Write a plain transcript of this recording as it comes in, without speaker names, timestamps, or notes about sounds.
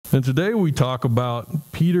And today we talk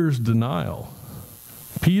about Peter's denial.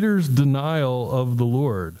 Peter's denial of the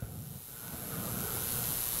Lord.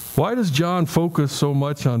 Why does John focus so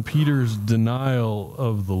much on Peter's denial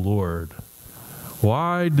of the Lord?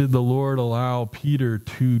 Why did the Lord allow Peter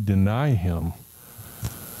to deny him?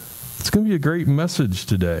 It's going to be a great message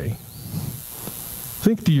today.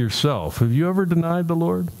 Think to yourself, have you ever denied the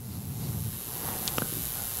Lord?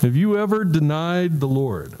 Have you ever denied the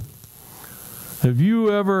Lord? Have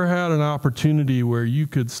you ever had an opportunity where you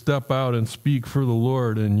could step out and speak for the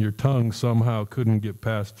Lord and your tongue somehow couldn't get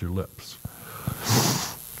past your lips?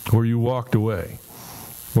 Or you walked away?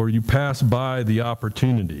 Or you passed by the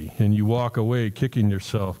opportunity and you walk away kicking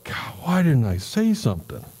yourself, God, why didn't I say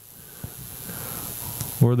something?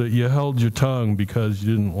 Or that you held your tongue because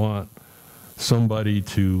you didn't want somebody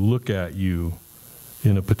to look at you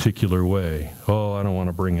in a particular way. Oh, I don't want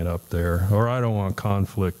to bring it up there. Or I don't want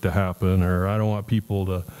conflict to happen. Or I don't want people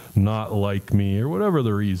to not like me. Or whatever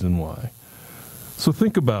the reason why. So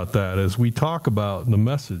think about that as we talk about the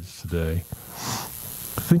message today.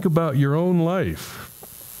 Think about your own life.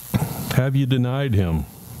 Have you denied him?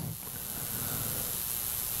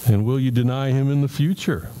 And will you deny him in the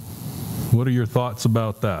future? What are your thoughts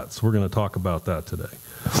about that? So we're going to talk about that today.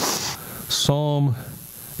 Psalm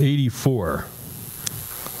 84.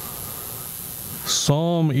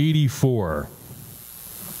 Psalm 84.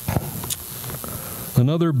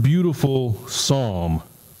 Another beautiful psalm.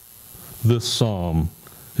 This psalm.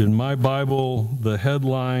 In my Bible, the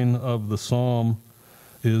headline of the psalm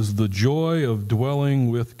is the joy of dwelling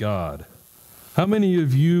with God. How many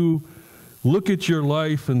of you look at your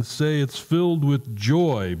life and say it's filled with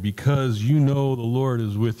joy because you know the Lord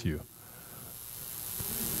is with you?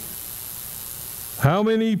 How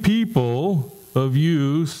many people of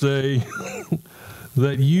you say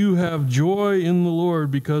that you have joy in the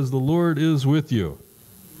Lord because the Lord is with you?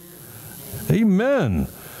 Amen.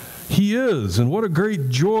 He is, and what a great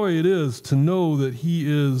joy it is to know that He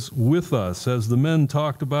is with us. As the men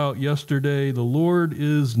talked about yesterday, the Lord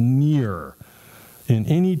is near. In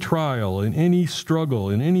any trial, in any struggle,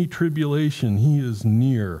 in any tribulation, He is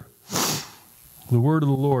near. The word of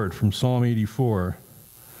the Lord from Psalm 84.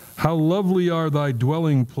 How lovely are thy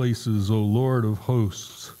dwelling places, O Lord of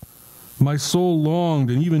hosts. My soul longed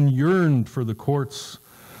and even yearned for the courts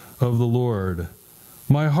of the Lord.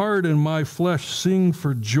 My heart and my flesh sing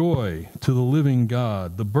for joy to the living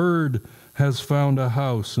God. The bird has found a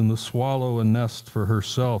house, and the swallow a nest for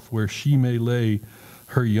herself, where she may lay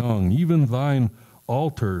her young. Even thine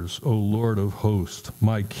altars, O Lord of hosts,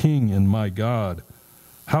 my King and my God.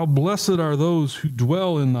 How blessed are those who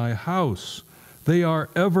dwell in thy house. They are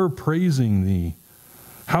ever praising thee.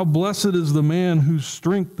 How blessed is the man whose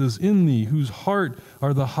strength is in thee, whose heart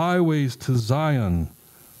are the highways to Zion.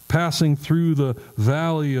 Passing through the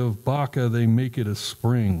valley of Baca, they make it a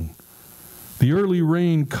spring. The early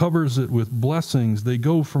rain covers it with blessings. They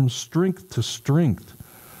go from strength to strength.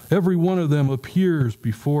 Every one of them appears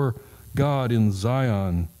before God in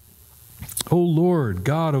Zion. O Lord,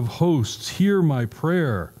 God of hosts, hear my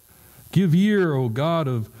prayer. Give ear, O God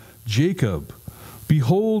of Jacob.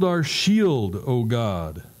 Behold our shield, O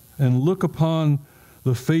God, and look upon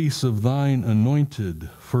the face of thine anointed.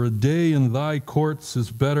 For a day in thy courts is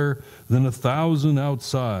better than 1,000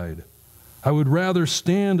 outside. I would rather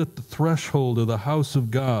stand at the threshold of the house of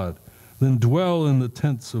God than dwell in the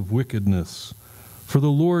tents of wickedness. For the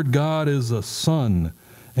Lord God is a sun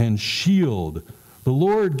and shield. The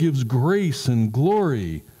Lord gives grace and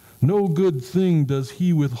glory. No good thing does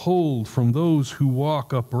he withhold from those who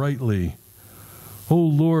walk uprightly. O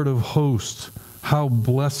Lord of hosts, how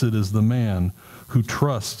blessed is the man who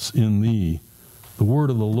trusts in thee. The word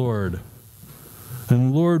of the Lord.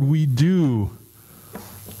 And Lord, we do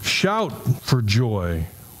shout for joy.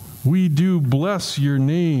 We do bless your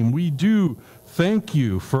name. We do thank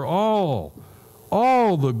you for all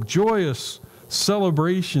the joyous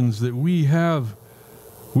celebrations that we have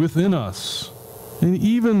within us. And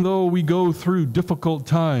even though we go through difficult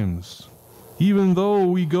times, even though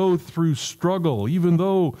we go through struggle, even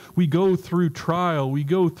though we go through trial, we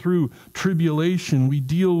go through tribulation, we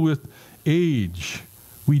deal with age,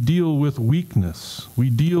 we deal with weakness,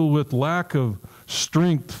 we deal with lack of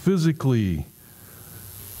strength physically.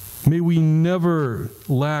 May we never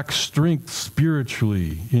lack strength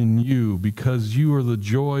spiritually in you, because you are the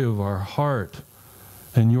joy of our heart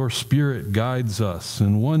and your Spirit guides us.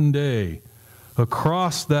 And one day,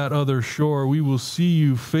 across that other shore, we will see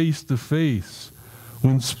you face to face,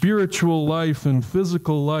 when spiritual life and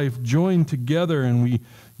physical life join together and we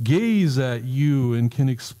gaze at you and can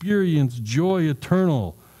experience joy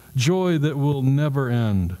eternal, joy that will never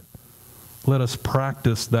end. Let us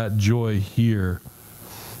practice that joy here.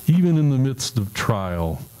 Even in the midst of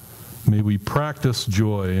trial, may we practice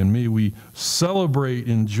joy, and may we celebrate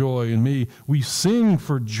in joy, and may we sing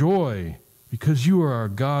for joy, because you are our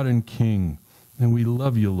God and King, and we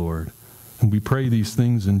love you, Lord. And we pray these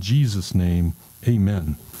things in Jesus' name.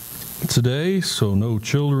 Amen. Today, so no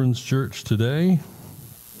children's church today,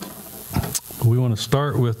 we want to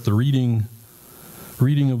start with the reading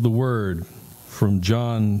of the Word from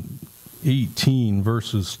John 18,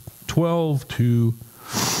 verses 12 to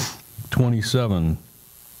 27.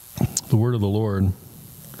 The Word of the Lord.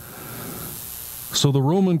 So the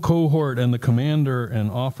Roman cohort and the commander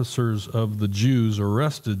and officers of the Jews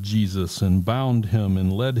arrested Jesus and bound him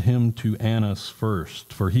and led him to Annas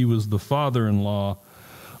first, for he was the father-in-law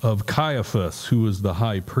of Caiaphas, who was the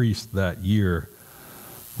high priest that year.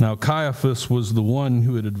 Now Caiaphas was the one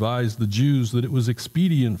who had advised the Jews that it was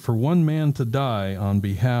expedient for one man to die on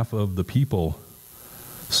behalf of the people.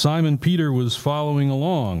 Simon Peter was following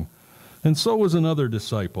along, and so was another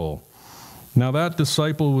disciple. Now that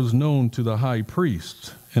disciple was known to the high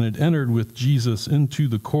priest, and had entered with Jesus into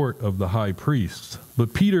the court of the high priest.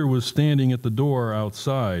 But Peter was standing at the door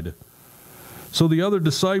outside. So the other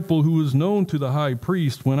disciple, who was known to the high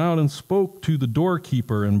priest, went out and spoke to the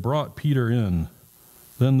doorkeeper and brought Peter in.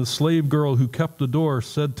 Then the slave girl who kept the door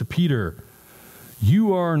said to Peter,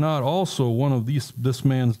 "You are not also one of this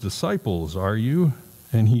man's disciples, are you?"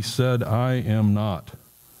 And he said, "I am not."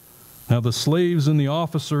 Now the slaves and the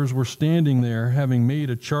officers were standing there, having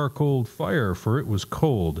made a charcoal fire, for it was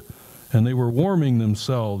cold, and they were warming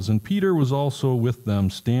themselves, and Peter was also with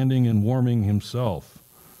them, standing and warming himself.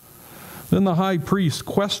 Then the high priest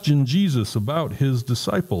questioned Jesus about his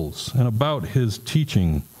disciples and about his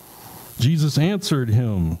teaching. Jesus answered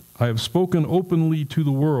him, "I have spoken openly to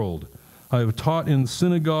the world. I have taught in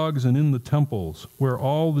synagogues and in the temples, where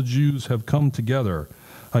all the Jews have come together.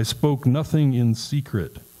 I spoke nothing in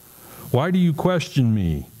secret. Why do you question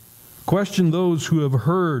me? Question those who have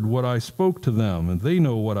heard what I spoke to them, and they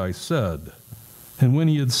know what I said." And when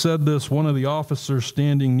he had said this, one of the officers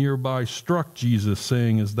standing nearby struck Jesus,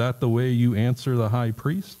 saying, "Is that the way you answer the high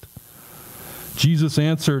priest?" Jesus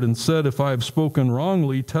answered and said, "If I have spoken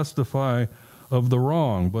wrongly, testify of the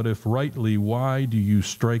wrong, but if rightly, why do you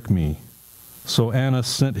strike me?" So Annas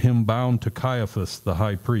sent him bound to Caiaphas, the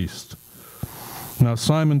high priest. Now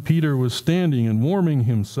Simon Peter was standing and warming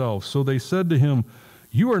himself. So they said to him,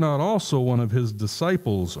 "You are not also one of his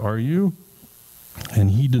disciples, are you?"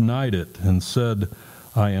 And he denied it and said,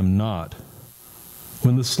 "I am not."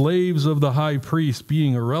 When the slaves of the high priest,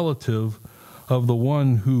 being a relative of the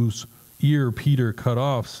one whose ear Peter cut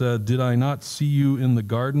off, said, "Did I not see you in the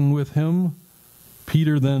garden with him?"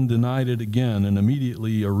 Peter then denied it again, and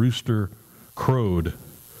immediately a rooster crowed.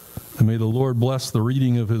 And may the Lord bless the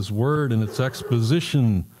reading of his word and its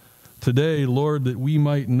exposition today, Lord, that we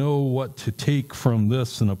might know what to take from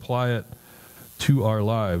this and apply it to our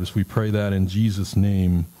lives. We pray that in Jesus'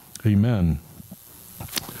 name. Amen.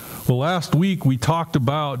 Well, last week we talked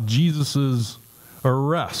about Jesus'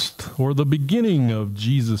 arrest, or the beginning of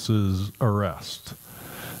Jesus' arrest.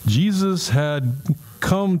 Jesus had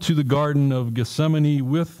come to the Garden of Gethsemane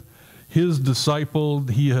with his disciple.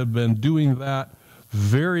 He had been doing that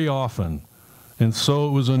very often. And so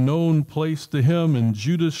it was a known place to him, and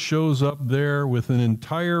Judas shows up there with an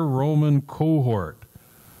entire Roman cohort.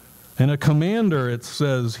 And a commander, it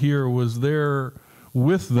says here, was there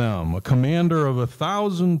with them, a commander of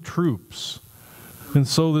 1,000 troops. And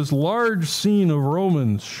so this large scene of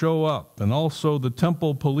Romans show up, and also the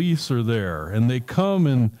temple police are there, and they come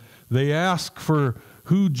and they ask for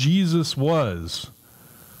who Jesus was.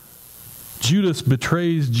 Judas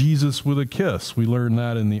betrays Jesus with a kiss. We learn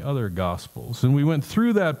that in the other Gospels. And we went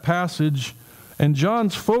through that passage, and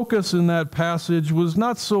John's focus in that passage was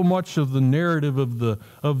not so much of the narrative of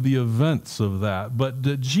the events of that, but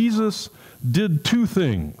that Jesus did two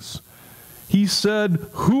things. He said,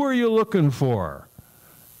 "Who are you looking for?"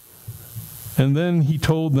 And then he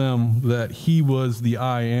told them that he was the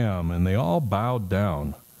I am, and they all bowed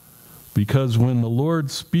down. Because when the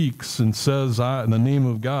Lord speaks and says, in the name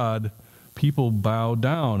of God, people bow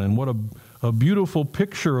down. And what a beautiful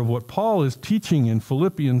picture of what Paul is teaching in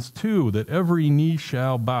Philippians 2, that every knee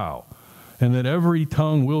shall bow and that every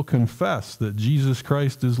tongue will confess that Jesus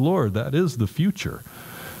Christ is Lord. That is the future.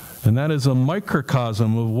 And that is a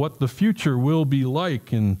microcosm of what the future will be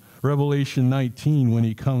like in Revelation 19 when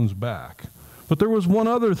he comes back. But there was one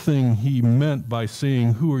other thing he meant by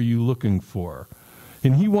saying, "Who are you looking for?"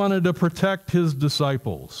 And he wanted to protect his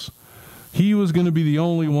disciples. He was going to be the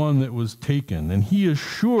only one that was taken. And he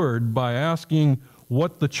assured by asking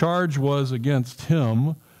what the charge was against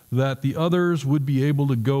him that the others would be able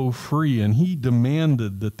to go free, and he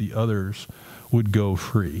demanded that the others would go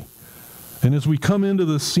free. And as we come into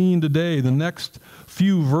the scene today, the next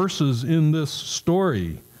few verses in this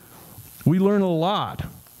story, we learn a lot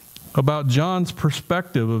about John's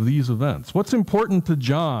perspective of these events. What's important to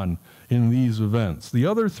John in these events? The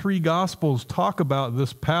other three Gospels talk about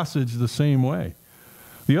this passage the same way.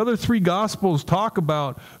 The other three Gospels talk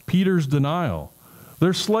about Peter's denial.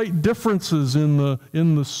 There's slight differences in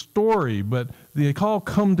the story, but they all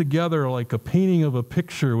come together like a painting of a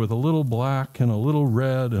picture with a little black and a little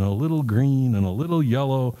red and a little green and a little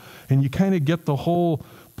yellow, and you kind of get the whole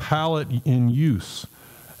palette in use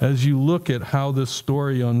as you look at how this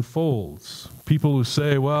story unfolds. People who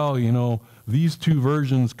say, well, these two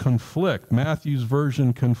versions conflict. Matthew's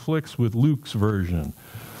version conflicts with Luke's version.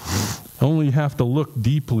 Only have to look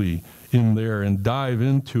deeply in there and dive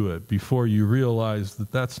into it before you realize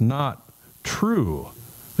that that's not true.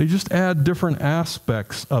 They just add different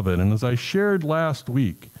aspects of it. And as I shared last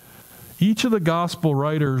week, each of the gospel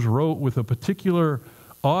writers wrote with a particular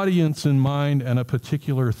audience in mind and a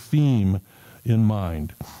particular theme in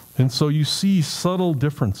mind. And so you see subtle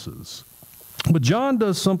differences. But John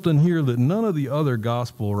does something here that none of the other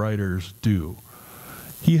gospel writers do.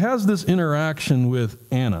 He has this interaction with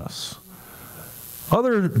Annas.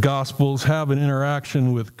 Other Gospels have an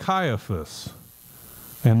interaction with Caiaphas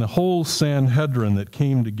and the whole Sanhedrin that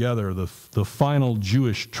came together, the final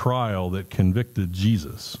Jewish trial that convicted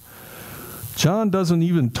Jesus. John doesn't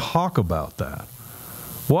even talk about that.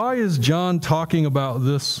 Why is John talking about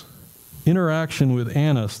this interaction with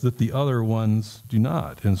Annas that the other ones do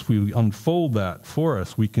not? And as we unfold that for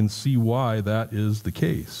us, we can see why that is the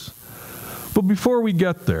case. But before we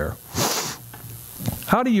get there,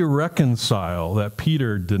 how do you reconcile that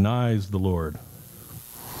Peter denies the Lord?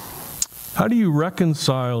 How do you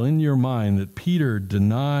reconcile in your mind that Peter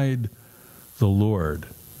denied the Lord?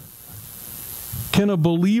 Can a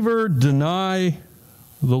believer deny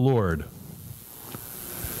the Lord?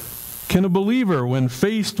 Can a believer, when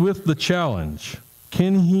faced with the challenge,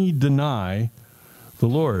 can he deny the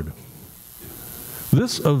Lord?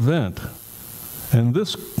 This event and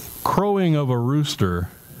this crowing of a rooster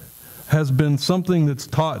has been something that's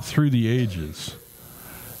taught through the ages.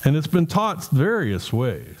 And it's been taught various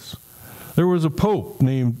ways. There was a pope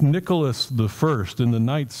named Nicholas I in the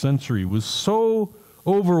 9th century, was so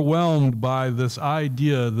overwhelmed by this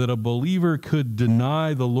idea that a believer could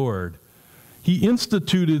deny the Lord. He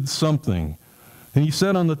instituted something. And he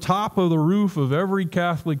said, on the top of the roof of every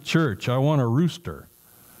Catholic church, I want a rooster.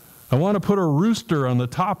 I want to put a rooster on the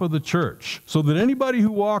top of the church so that anybody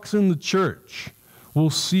who walks in the church will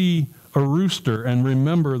see a rooster and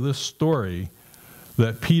remember this story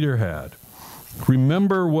that Peter had.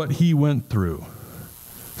 Remember what he went through.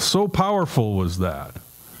 So powerful was that.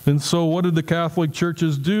 And so what did the Catholic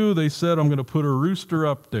churches do? They said, I'm going to put a rooster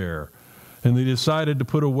up there. And they decided to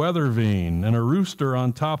put a weather vane and a rooster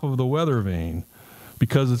on top of the weather vane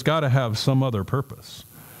because it's got to have some other purpose.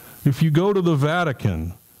 If you go to the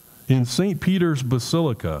Vatican in St. Peter's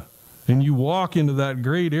Basilica, and you walk into that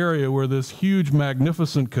great area where this huge,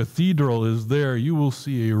 magnificent cathedral is there, you will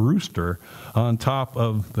see a rooster on top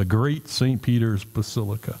of the great St. Peter's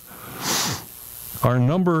Basilica. Our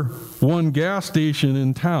number one gas station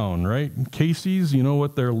in town, right? Casey's, you know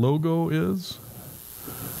what their logo is?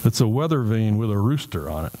 It's a weather vane with a rooster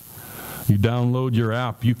on it. You download your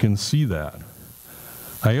app, you can see that.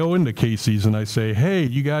 I go into Casey's and I say, hey,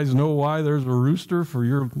 you guys know why there's a rooster for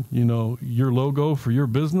your logo for your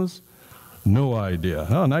business? No idea.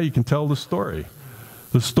 Oh, now you can tell the story.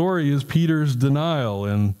 The story is Peter's denial,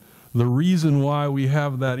 and the reason why we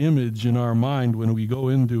have that image in our mind when we go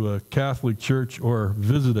into a Catholic church or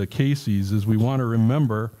visit a Casey's is we want to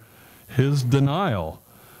remember his denial.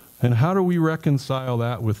 And how do we reconcile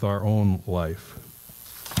that with our own life?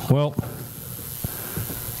 Well,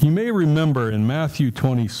 you may remember in Matthew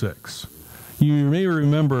 26, you may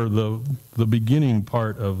remember the beginning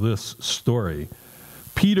part of this story.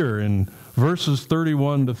 Peter, in verses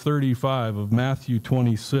 31 to 35 of Matthew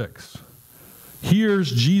 26,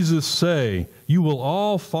 hears Jesus say, "You will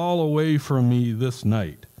all fall away from me this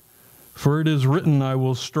night, for it is written, I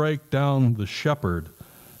will strike down the shepherd,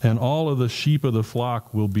 and all of the sheep of the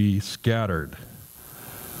flock will be scattered.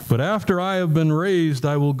 But after I have been raised,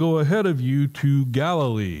 I will go ahead of you to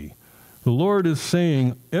Galilee." The Lord is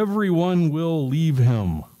saying, everyone will leave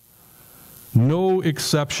him. No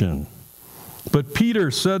exception. But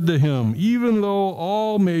Peter said to him, "Even though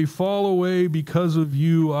all may fall away because of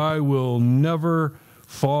you, I will never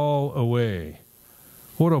fall away."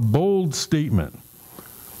 What a bold statement.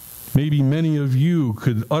 Maybe many of you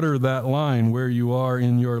could utter that line where you are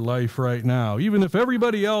in your life right now. Even if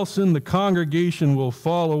everybody else in the congregation will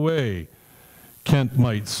fall away, Kent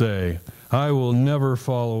might say, I will never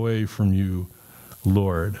fall away from you,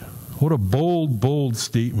 Lord. What a bold, bold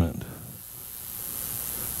statement.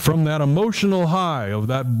 From that emotional high of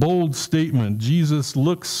that bold statement, Jesus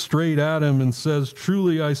looks straight at him and says,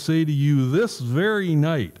 truly I say to you, this very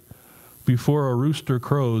night, before a rooster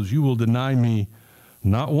crows, you will deny me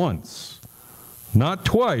not once, not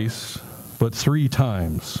twice, but 3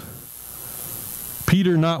 times.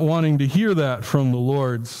 Peter, not wanting to hear that from the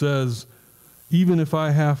Lord, says, even if I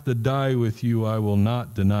have to die with you, I will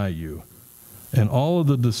not deny you. And all of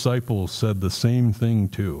the disciples said the same thing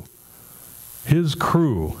too. His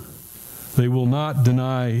crew, they will not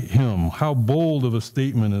deny him. How bold of a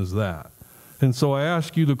statement is that? And so I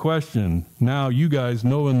ask you the question, now you guys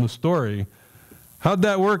knowing the story, how'd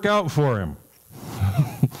that work out for him?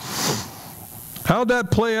 How'd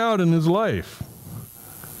that play out in his life?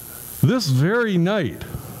 This very night,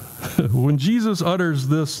 when Jesus utters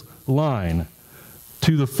this line,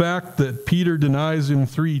 to the fact that Peter denies him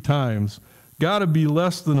 3 times, got to be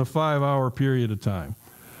less than a 5-hour period of time.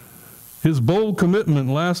 His bold commitment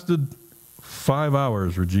lasted 5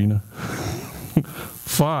 hours, Regina.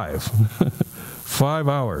 5. 5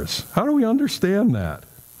 hours. How do we understand that?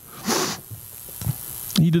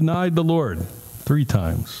 He denied the Lord 3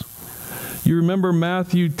 times. You remember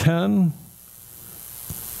Matthew 10?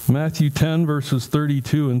 Matthew 10, verses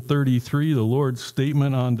 32 and 33, the Lord's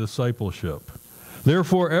statement on discipleship.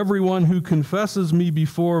 Therefore, everyone who confesses me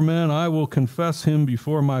before men, I will confess him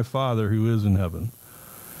before my Father who is in heaven.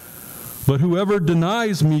 But whoever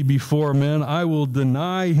denies me before men, I will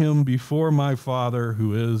deny him before my Father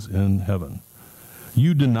who is in heaven.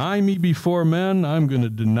 You deny me before men, I'm going to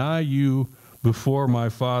deny you before my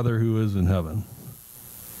Father who is in heaven.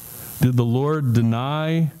 Did the Lord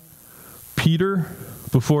deny Peter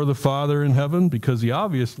before the Father in heaven? Because he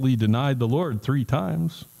obviously denied the Lord 3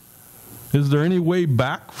 times. Is there any way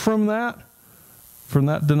back from that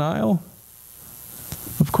denial?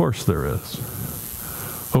 Of course there is.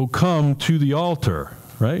 Oh, come to the altar,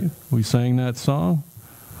 right? We sang that song.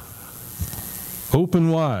 Open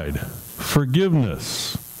wide.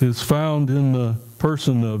 Forgiveness is found in the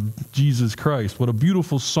person of Jesus Christ. What a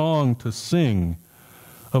beautiful song to sing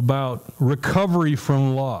about recovery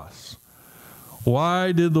from loss.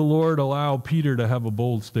 Why did the Lord allow Peter to have a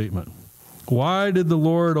bold statement? Why did the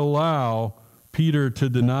Lord allow Peter to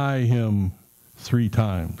deny him 3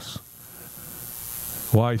 times?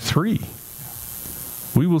 Why 3?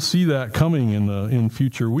 We will see that coming in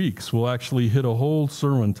future weeks. We'll actually hit a whole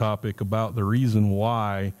sermon topic about the reason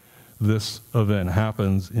why this event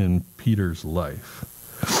happens in Peter's life.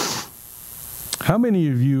 How many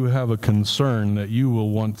of you have a concern that you will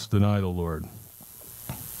once deny the Lord?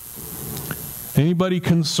 Anybody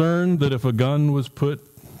concerned that if a gun was put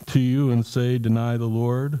to you and say, deny the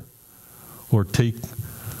Lord, or take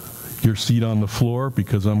your seat on the floor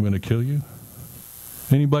because I'm going to kill you?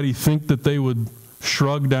 Anybody think that they would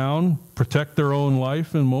shrug down, protect their own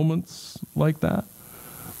life in moments like that?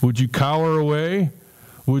 Would you cower away?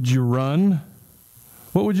 Would you run?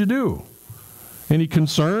 What would you do? Any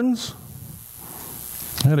concerns?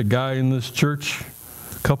 I had a guy in this church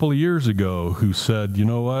a couple of years ago who said, you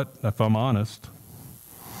know what, if I'm honest,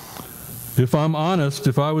 if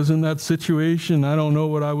I was in that situation, I don't know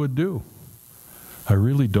what I would do. I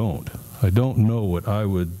really don't. I don't know what I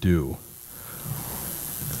would do.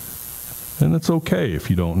 And it's okay if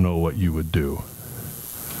you don't know what you would do.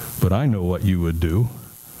 But I know what you would do.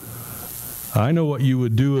 I know what you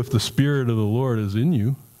would do if the Spirit of the Lord is in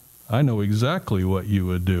you. I know exactly what you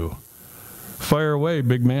would do. Fire away,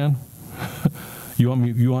 big man. You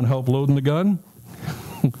want help loading the gun?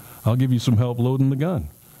 I'll give you some help loading the gun.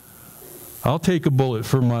 I'll take a bullet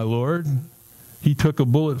for my Lord. He took a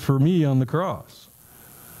bullet for me on the cross.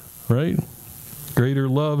 Right? Greater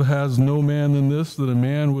love has no man than this, that a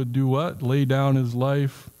man would do what? Lay down his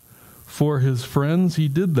life for his friends. He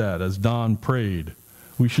did that as Don prayed.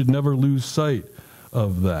 We should never lose sight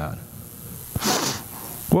of that.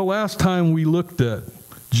 Well, last time we looked at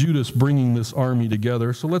Judas bringing this army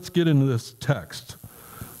together, so let's get into this text.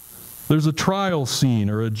 There's a trial scene,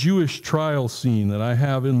 or a Jewish trial scene that I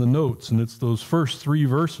have in the notes, and it's those first 3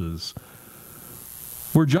 verses,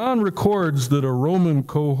 where John records that a Roman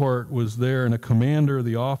cohort was there and a commander of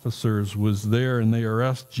the officers was there, and they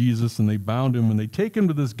arrest Jesus and they bound him and they take him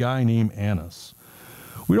to this guy named Annas.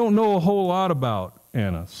 We don't know a whole lot about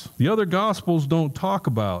Annas. The other Gospels don't talk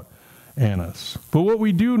about Annas. But what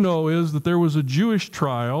we do know is that there was a Jewish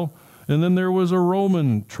trial and then there was a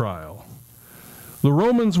Roman trial. The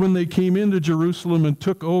Romans, when they came into Jerusalem and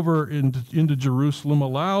took over into Jerusalem,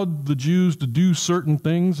 allowed the Jews to do certain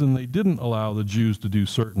things, and they didn't allow the Jews to do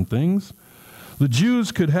certain things. The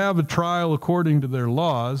Jews could have a trial according to their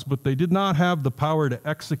laws, but they did not have the power to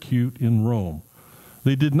execute in Rome.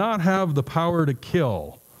 They did not have the power to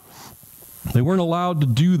kill. They weren't allowed to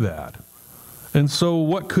do that. And so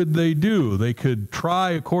what could they do? They could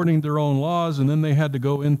try according to their own laws, and then they had to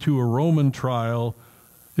go into a Roman trial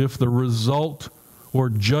if the result or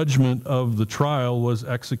judgment of the trial was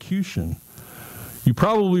execution. You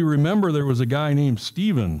probably remember there was a guy named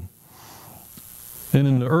Stephen. And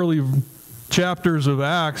in the early chapters of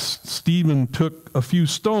Acts, Stephen took a few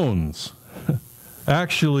stones,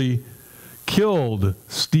 actually killed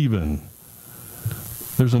Stephen.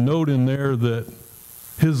 There's a note in there that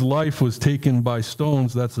his life was taken by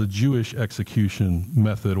stones. That's a Jewish execution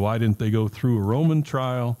method. Why didn't they go through a Roman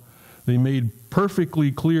trial? They made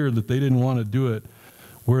perfectly clear that they didn't want to do it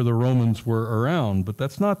where the Romans were around. But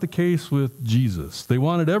that's not the case with Jesus. They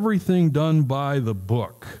wanted everything done by the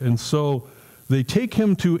book. And so they take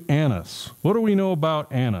him to Annas. What do we know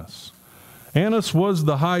about Annas? Annas was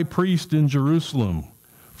the high priest in Jerusalem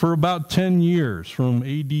for about 10 years, from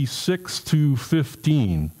AD 6 to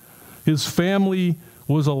 15. His family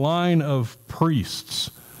was a line of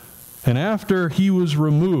priests. And after he was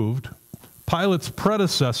removed, Pilate's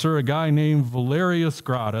predecessor, a guy named Valerius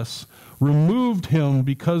Gratus, removed him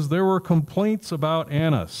because there were complaints about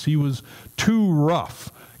Annas. He was too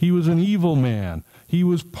rough. He was an evil man. He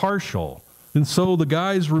was partial. And so the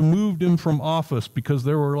guys removed him from office because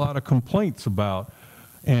there were a lot of complaints about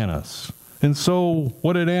Annas. And so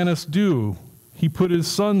what did Annas do? He put his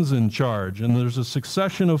sons in charge, and there's a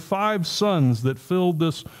succession of 5 sons that filled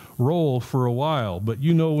this role for a while. But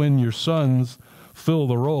you know, when your sons fill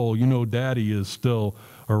the role, you know daddy is still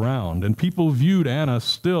around. And people viewed Annas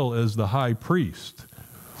still as the high priest.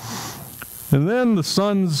 And then the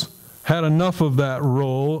sons had enough of that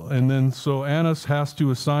role, and then so Annas has to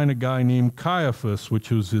assign a guy named Caiaphas, which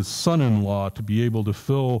was his son-in-law, to be able to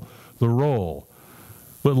fill the role.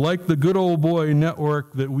 But like the good old boy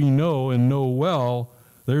network that we know and know well,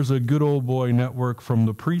 there's a good old boy network from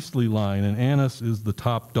the priestly line, and Annas is the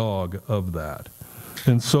top dog of that.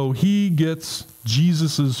 And so he gets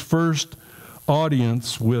Jesus' first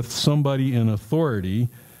audience with somebody in authority,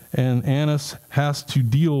 and Annas has to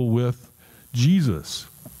deal with Jesus.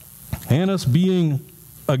 Annas, being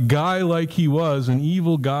a guy like he was, an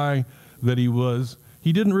evil guy that he was,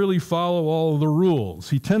 he didn't really follow all of the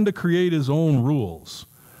rules. He tended to create his own rules.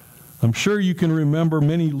 I'm sure you can remember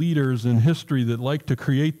many leaders in history that like to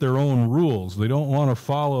create their own rules. They don't want to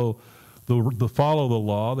follow the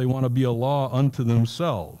law. They want to be a law unto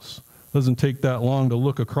themselves. It doesn't take that long to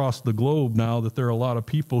look across the globe now that there are a lot of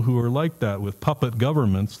people who are like that, with puppet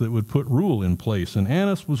governments that would put rule in place. And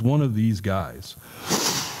Annas was one of these guys.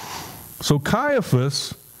 So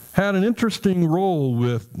Caiaphas had an interesting role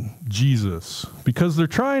with Jesus, because they're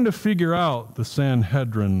trying to figure out, the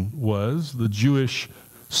Sanhedrin was, the Jewish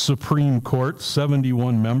Supreme Court,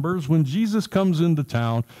 71 members. When Jesus comes into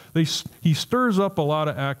town, he stirs up a lot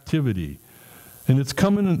of activity. And it's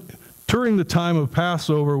coming during the time of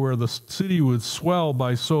Passover, where the city would swell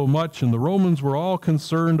by so much, and the Romans were all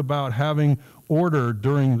concerned about having order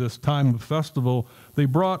during this time of festival. They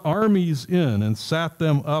brought armies in and sat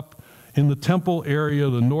them up in the temple area,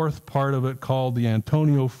 the north part of it, called the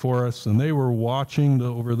Antonio Forest, and they were watching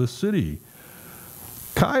over the city.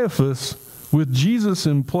 Caiaphas, with Jesus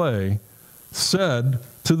in play, said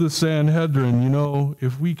to the Sanhedrin, you know,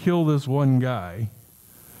 if we kill this one guy,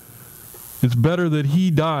 it's better that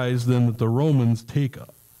he dies than that the Romans take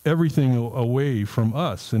everything away from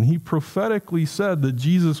us. And he prophetically said that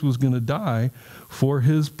Jesus was going to die for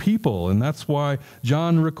his people. And that's why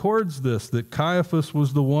John records this, that Caiaphas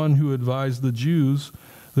was the one who advised the Jews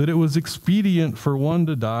that it was expedient for one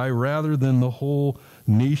to die rather than the whole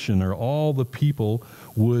nation, or all the people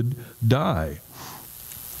would die.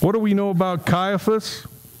 What do we know about Caiaphas?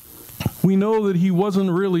 We know that he wasn't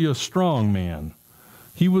really a strong man.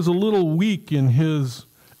 He was a little weak in his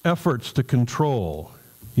efforts to control.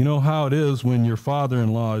 You know how it is when your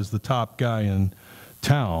father-in-law is the top guy in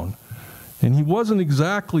town. And he wasn't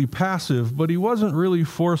exactly passive, but he wasn't really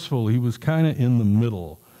forceful. He was kind of in the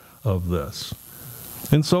middle of this.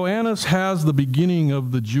 And so Annas has the beginning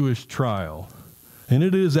of the Jewish trial, and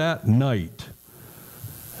it is at night.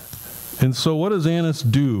 And so what does Annas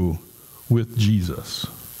do with Jesus?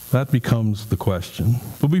 That becomes the question.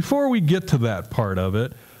 But before we get to that part of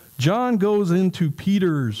it, John goes into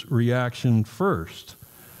Peter's reaction first.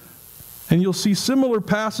 And you'll see similar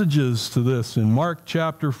passages to this in Mark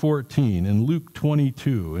chapter 14, in Luke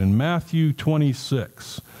 22, in Matthew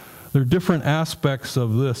 26. There are different aspects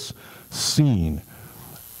of this scene.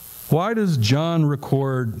 Why does John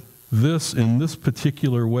record this in this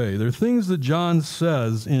particular way? There are things that John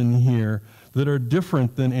says in here that are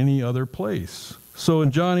different than any other place. So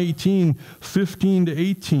in John 18, 15 to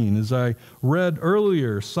 18, as I read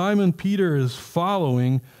earlier, Simon Peter is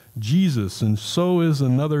following Jesus, and so is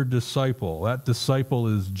another disciple. That disciple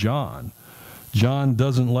is John. John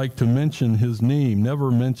doesn't like to mention his name,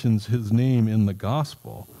 never mentions his name in the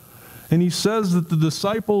gospel. And he says that the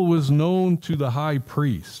disciple was known to the high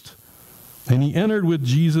priest, and he entered with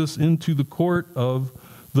Jesus into the court of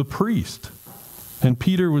the priest, and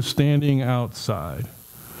Peter was standing outside.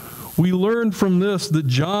 We learn from this that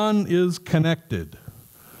John is connected.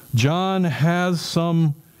 John has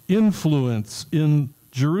some influence in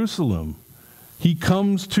Jerusalem. He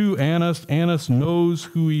comes to Annas. Annas knows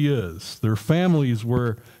who he is. Their families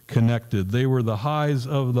were connected. They were the highs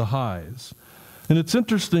of the highs. And it's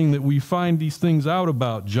interesting that we find these things out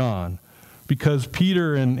about John, because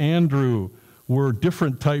Peter and Andrew were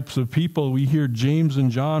different types of people. We hear James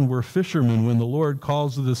and John were fishermen when the Lord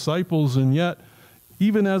calls the disciples, and yet,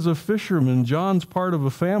 even as a fisherman, John's part of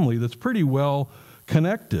a family that's pretty well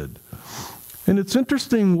connected. And it's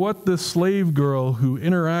interesting what this slave girl who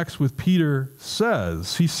interacts with Peter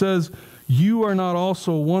says. He says, "You are not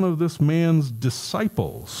also one of this man's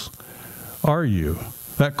disciples, are you?"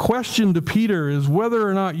 That question to Peter is whether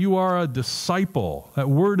or not you are a disciple.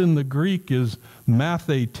 That word in the Greek is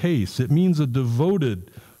mathetes. It means a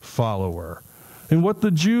devoted follower. And what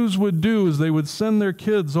the Jews would do is they would send their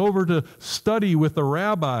kids over to study with the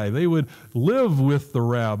rabbi. They would live with the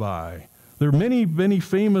rabbi. There are many, many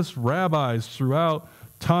famous rabbis throughout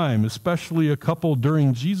time, especially a couple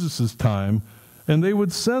during Jesus' time, and they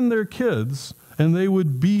would send their kids and they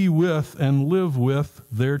would be with and live with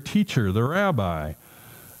their teacher, the rabbi.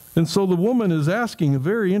 And so the woman is asking a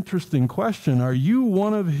very interesting question. Are you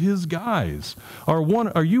one of his guys?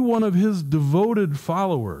 Are you one of his devoted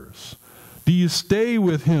followers? Do you stay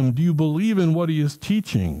with him? Do you believe in what he is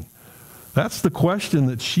teaching? That's the question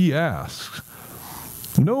that she asks.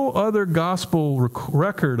 No other gospel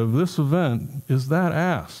record of this event is that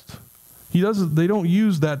asked. They don't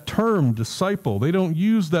use that term disciple. They don't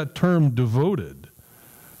use that term devoted.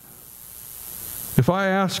 If I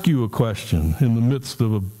ask you a question in the midst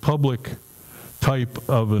of a public type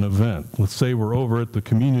of an event, let's say we're over at the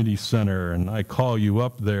community center and I call you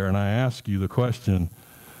up there and I ask you the question,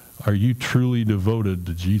 are you truly devoted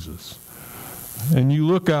to Jesus? And you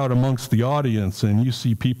look out amongst the audience and you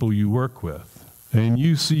see people you work with, and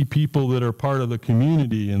you see people that are part of the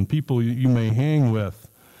community and people you may hang with,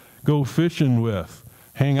 go fishing with,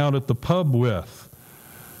 hang out at the pub with.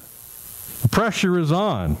 The pressure is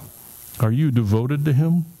on. Are you devoted to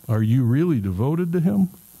him? Are you really devoted to him?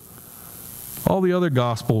 All the other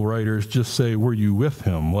gospel writers just say, were you with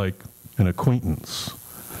him, like an acquaintance?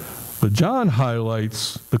 But John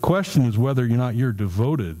highlights the question is whether or not you're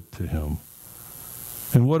devoted to him.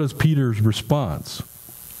 And what is Peter's response?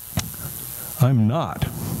 I'm not.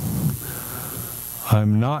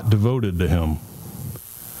 I'm not devoted to him.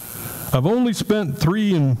 I've only spent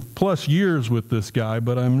 3+ years with this guy,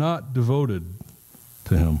 but I'm not devoted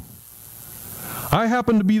to him. I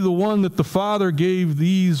happen to be the one that the Father gave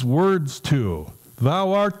these words to.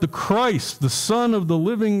 Thou art the Christ, the Son of the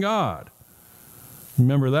living God.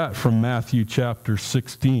 Remember that from Matthew chapter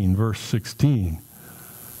 16, verse 16.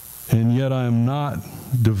 And yet I am not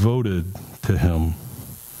devoted to him.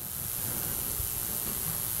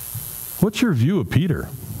 What's your view of Peter?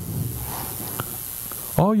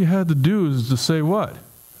 All you had to do is to say what?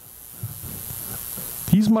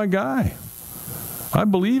 He's my guy. I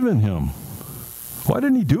believe in him. Why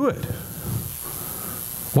didn't he do it?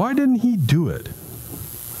 Why didn't he do it?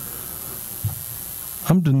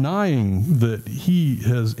 I'm denying that he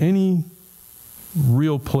has any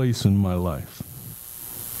real place in my life.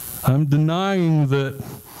 I'm denying that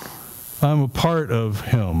I'm a part of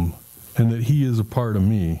him and that he is a part of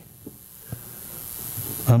me.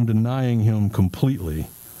 I'm denying him completely.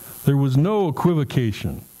 There was no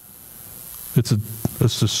equivocation. It's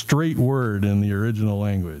a straight word in the original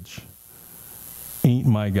language. Ain't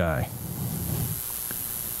my guy.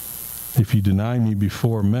 If you deny me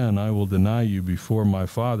before men, I will deny you before my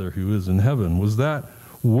Father who is in heaven. Was that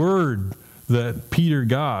word that Peter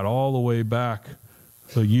got all the way back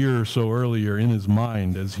a year or so earlier in his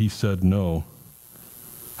mind as he said no?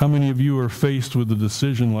 How many of you are faced with a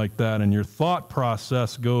decision like that and your thought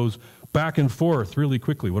process goes back and forth really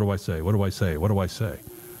quickly? What do I say? What do I say? What do I say?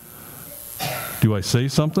 Do I say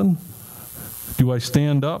something? Do I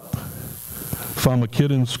stand up if I'm a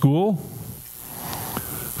kid in school?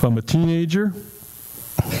 If I'm a teenager?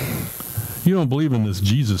 You don't believe in this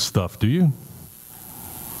Jesus stuff, do you?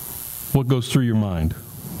 What goes through your mind?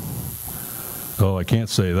 Oh, I can't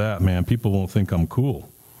say that, man. People won't think I'm cool.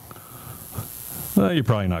 Well, you're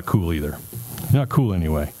probably not cool either. You're not cool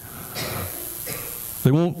anyway. They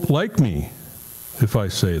won't like me if I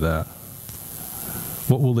say that.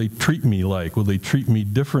 What will they treat me like? Will they treat me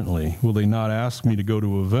differently? Will they not ask me to go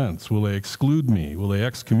to events? Will they exclude me? Will they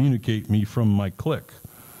excommunicate me from my clique?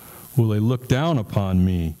 Will they look down upon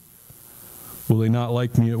me? Will they not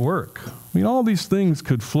like me at work? I mean, all these things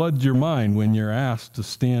could flood your mind when you're asked to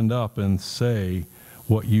stand up and say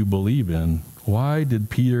what you believe in. Why did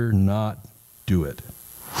Peter not do it?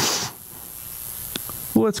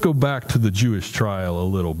 Well, let's go back to the Jewish trial a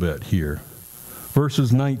little bit here.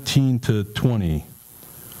 Verses 19 to 20.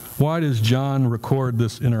 Why does John record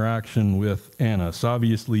this interaction with Annas?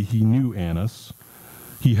 Obviously, he knew Annas.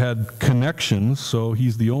 He had connections, so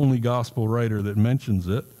he's the only gospel writer that mentions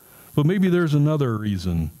it. But maybe there's another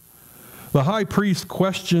reason. The high priest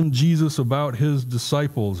questioned Jesus about his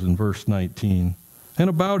disciples in verse 19 and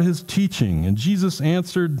about his teaching. And Jesus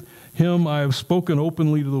answered him, I have spoken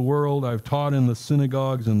openly to the world. I've taught in the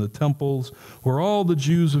synagogues and the temples where all the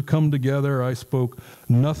Jews have come together. I spoke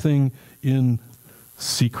nothing in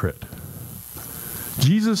secret.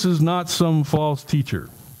 Jesus is not some false teacher.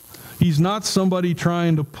 He's not somebody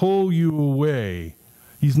trying to pull you away.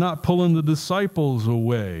 He's not pulling the disciples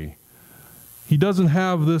away. He doesn't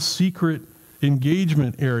have this secret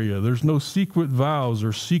engagement area. There's no secret vows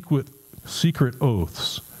or secret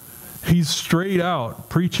oaths. He's straight out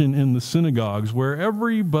preaching in the synagogues where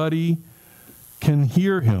everybody can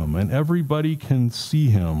hear him and everybody can see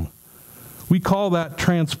him. We call that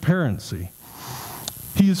transparency.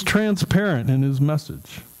 He is transparent in his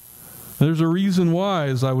message. There's a reason why,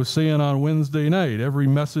 as I was saying on Wednesday night, every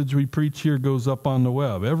message we preach here goes up on the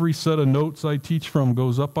web. Every set of notes I teach from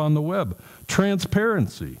goes up on the web.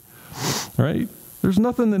 Transparency, right? There's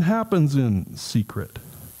nothing that happens in secret.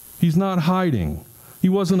 He's not hiding. He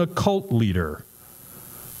wasn't a cult leader.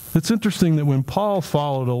 It's interesting that when Paul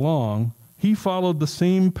followed along, he followed the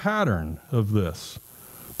same pattern of this.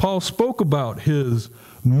 Paul spoke about his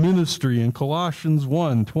ministry in Colossians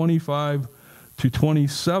 1:25 to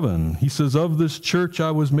 27. He says, of this church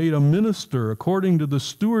I was made a minister according to the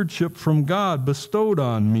stewardship from God bestowed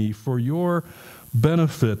on me for your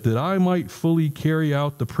benefit, that I might fully carry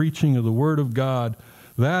out the preaching of the word of God.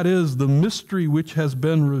 That is the mystery which has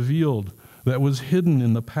been revealed, that was hidden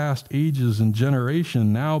in the past ages and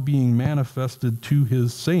generation, now being manifested to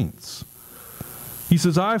his saints. He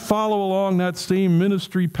says, I follow along that same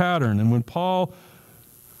ministry pattern. And when Paul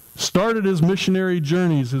started his missionary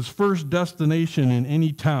journeys, his first destination in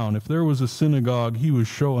any town, if there was a synagogue, he was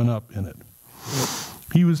showing up in it.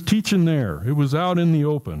 He was teaching there. It was out in the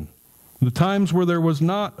open. The times where there was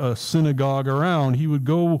not a synagogue around, he would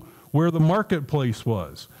go where the marketplace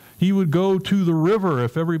was. He would go to the river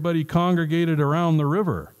if everybody congregated around the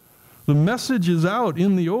river. The message is out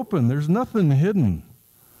in the open. There's nothing hidden.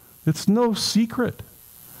 It's no secret.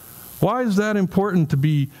 Why is that important to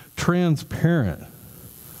be transparent?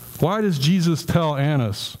 Why does Jesus tell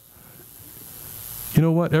Annas, you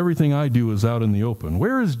know what, everything I do is out in the open?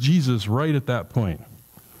 Where is Jesus right at that point?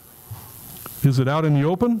 Is it out in the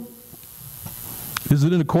open? Is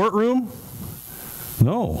it in a courtroom?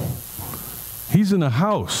 No. He's in the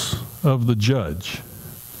house of the judge.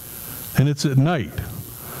 And it's at night.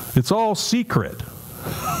 It's all secret.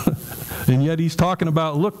 And yet he's talking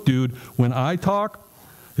about, look, dude, when I talk,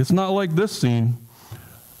 it's not like this scene.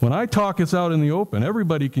 When I talk, it's out in the open.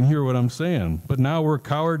 Everybody can hear what I'm saying. But now we're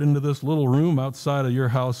cowered into this little room outside of your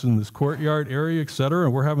house in this courtyard area, etc.,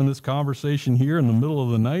 and we're having this conversation here in the middle of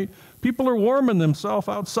the night. People are warming themselves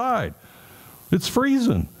outside. It's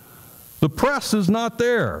freezing. The press is not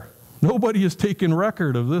there. Nobody has taken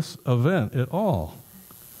record of this event at all.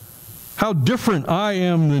 How different I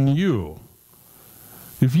am than you.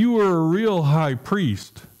 If you were a real high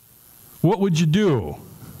priest, what would you do?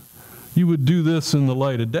 You would do this in the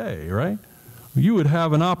light of day, right? You would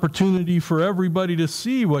have an opportunity for everybody to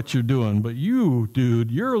see what you're doing. But you,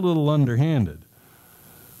 dude, you're a little underhanded.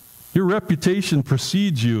 Your reputation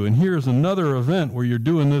precedes you, and here's another event where you're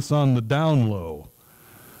doing this on the down low.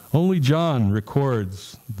 Only John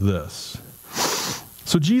records this.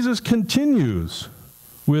 So Jesus continues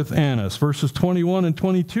with Annas, verses 21 and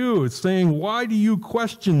 22. It's saying, why do you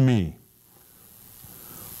question me?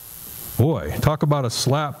 Boy, talk about a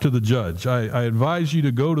slap to the judge. I advise you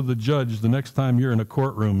to go to the judge the next time you're in a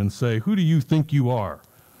courtroom and say, who do you think you are?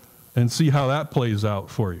 And see how that plays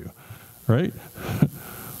out for you. right?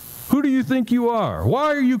 Who do you think you are?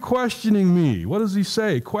 Why are you questioning me? What does he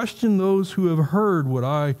say? Question those who have heard what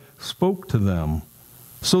I spoke to them,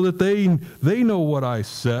 so that they know what I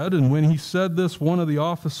said. And when he said this, one of the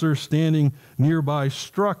officers standing nearby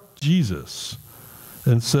struck Jesus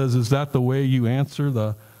and says, is that the way you answer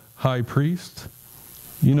the high priest?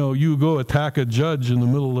 You know, you go attack a judge in the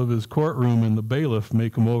middle of his courtroom and the bailiff may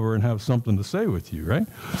come over and have something to say with you, right?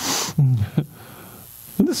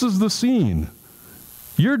 And this is the scene.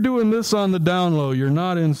 You're doing this on the down low. You're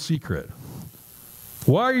not in secret.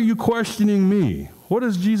 Why are you questioning me? What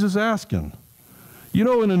is Jesus asking? You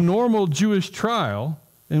know, in a normal Jewish trial,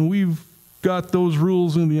 and we've got those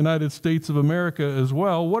rules in the United States of America as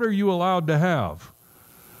well, what are you allowed to have?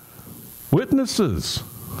 Witnesses.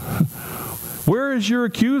 Where is your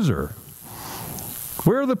accuser?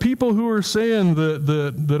 Where are the people who are saying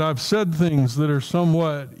that I've said things that are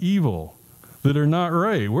somewhat evil, that are not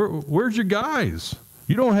right? Where's your guys?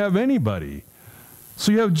 You don't have anybody.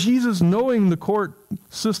 So you have Jesus knowing the court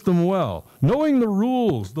system well, knowing the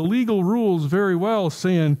rules, the legal rules very well,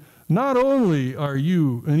 saying, not only are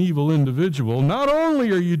you an evil individual, not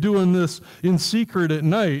only are you doing this in secret at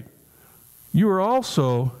night, you are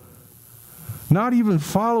also not even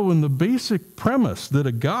following the basic premise that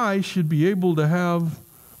a guy should be able to have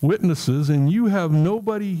witnesses, and you have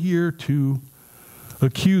nobody here to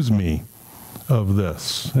accuse me of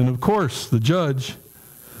this. And of course, the judge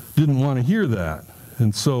didn't want to hear that.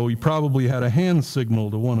 And so he probably had a hand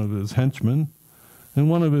signal to one of his henchmen, and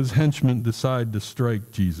one of his henchmen decided to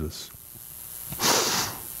strike Jesus.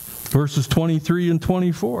 Verses 23 and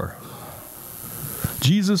 24.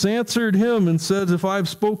 Jesus answered him and said, if I've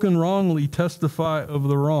spoken wrongly, testify of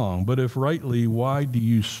the wrong. But if rightly, why do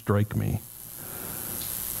you strike me?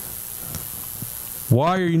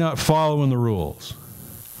 Why are you not following the rules?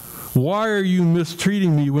 Why are you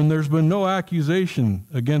mistreating me when there's been no accusation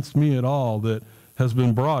against me at all that has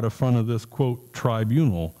been brought in front of this, quote,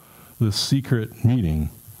 tribunal, this secret meeting?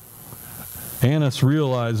 Annas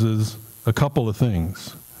realizes a couple of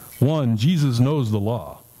things. One, Jesus knows the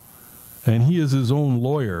law. And he is his own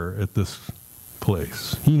lawyer at this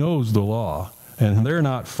place. He knows the law, and they're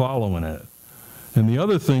not following it. And the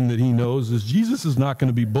other thing that he knows is Jesus is not going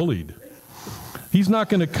to be bullied. He's not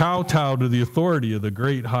going to kowtow to the authority of the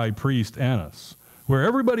great high priest Annas. Where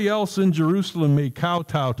everybody else in Jerusalem may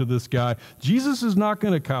kowtow to this guy, Jesus is not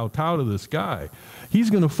going to kowtow to this guy.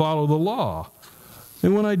 He's going to follow the law.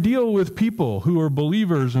 And when I deal with people who are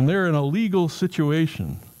believers and they're in a legal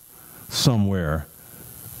situation somewhere,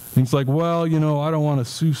 it's like, well, you know, I don't want to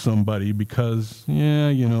sue somebody because, yeah,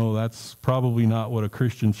 you know, that's probably not what a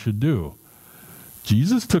Christian should do.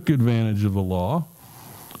 Jesus took advantage of the law.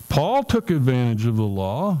 Paul took advantage of the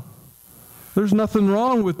law. There's nothing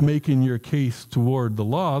wrong with making your case toward the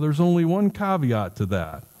law. There's only one caveat to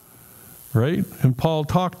that, right? And Paul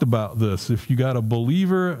talked about this. If you got a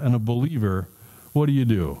believer and a believer, what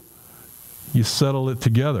do? You settle it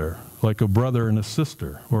together, like a brother and a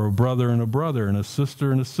sister, or a brother and a brother, and a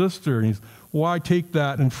sister and a sister. And why take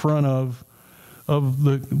that in front of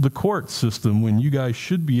the court system when you guys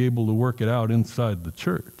should be able to work it out inside the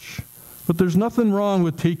church? But there's nothing wrong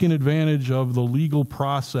with taking advantage of the legal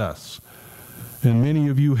process. And many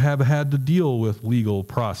of you have had to deal with legal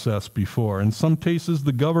process before. In some cases,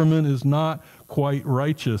 the government is not quite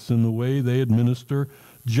righteous in the way they administer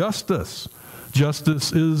justice.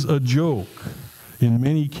 Justice is a joke in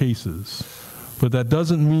many cases. But that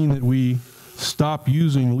doesn't mean that we stop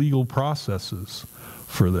using legal processes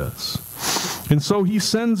for this. And so he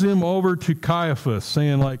sends him over to Caiaphas,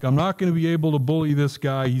 saying, like, I'm not going to be able to bully this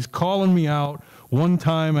guy. He's calling me out one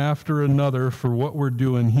time after another for what we're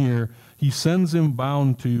doing here. He sends him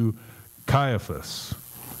bound to Caiaphas.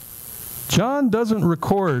 John doesn't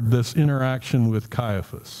record this interaction with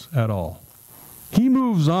Caiaphas at all. He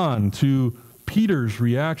moves on to Peter's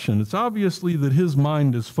reaction. It's obviously that his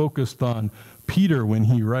mind is focused on Peter when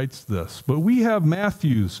he writes this. But we have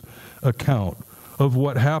Matthew's account of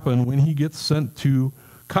what happened when he gets sent to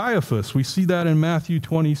Caiaphas. We see that in Matthew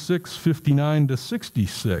 26, 59 to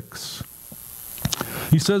 66.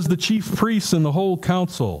 He says the chief priests and the whole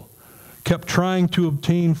council kept trying to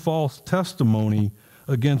obtain false testimony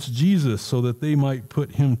against Jesus so that they might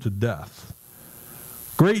put him to death.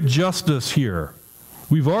 Great justice here.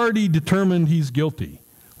 We've already determined he's guilty.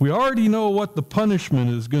 We already know what the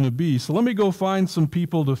punishment is going to be, so let me go find some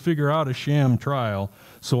people to figure out a sham trial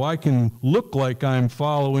so I can look like I'm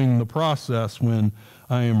following the process when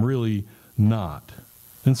I am really not.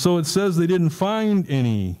 And so it says they didn't find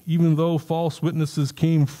any, even though false witnesses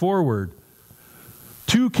came forward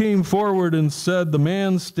 2 came forward and said, the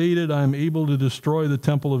man stated, I am able to destroy the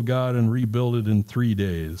temple of God and rebuild it in 3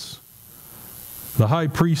 days. The high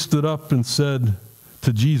priest stood up and said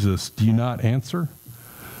to Jesus, do you not answer?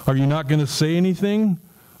 Are you not going to say anything?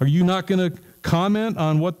 Are you not going to comment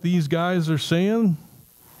on what these guys are saying?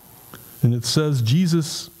 And it says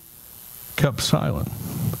Jesus kept silent.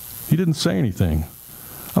 He didn't say anything.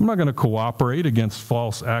 I'm not going to cooperate against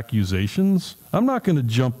false accusations. I'm not going to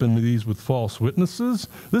jump into these with false witnesses.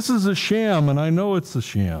 This is a sham, and I know it's a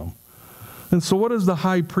sham. And so what does the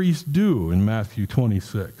high priest do in Matthew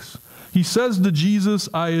 26? He says to Jesus,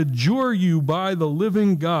 I adjure you by the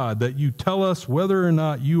living God that you tell us whether or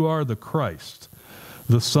not you are the Christ,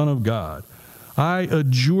 the Son of God. I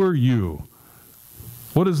adjure you.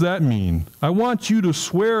 What does that mean? I want you to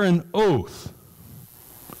swear an oath.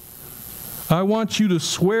 I want you to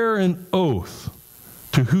swear an oath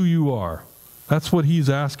to who you are. That's what he's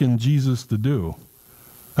asking Jesus to do.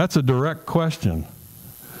 That's a direct question.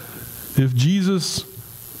 If Jesus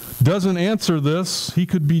doesn't answer this, he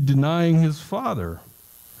could be denying his Father,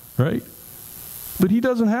 right? But he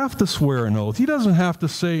doesn't have to swear an oath. He doesn't have to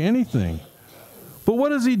say anything. But what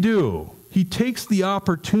does he do? He takes the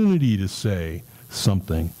opportunity to say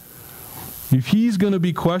something. If he's going to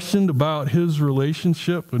be questioned about his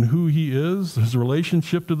relationship and who he is, his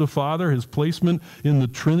relationship to the Father, his placement in the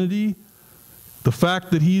Trinity, the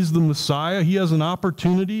fact that he's the Messiah, he has an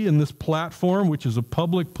opportunity in this platform, which is a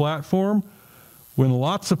public platform, when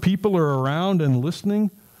lots of people are around and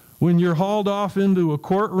listening, when you're hauled off into a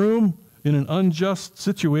courtroom in an unjust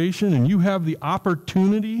situation and you have the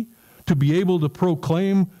opportunity to be able to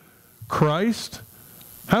proclaim Christ.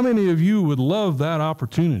 How many of you would love that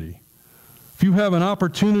opportunity? If you have an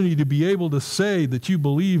opportunity to be able to say that you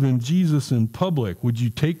believe in Jesus in public, would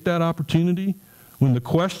you take that opportunity? When the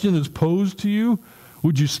question is posed to you,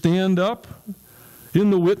 would you stand up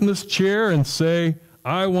in the witness chair and say,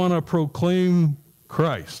 I want to proclaim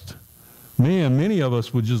Christ? Man, many of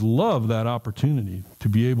us would just love that opportunity to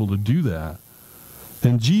be able to do that.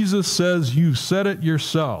 And Jesus says, you said it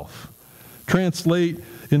yourself. Translate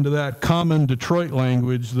into that common Detroit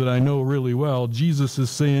language that I know really well, Jesus is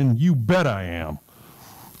saying, you bet I am.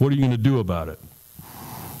 What are you going to do about it?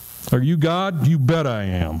 Are you God? You bet I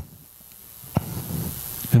am.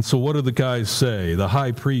 And so what do the guys say? The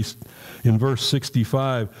high priest in verse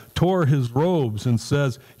 65 tore his robes and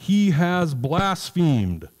says, he has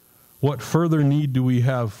blasphemed. What further need do we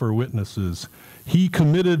have for witnesses? He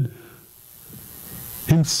committed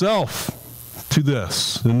himself to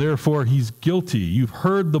this, and therefore he's guilty. You've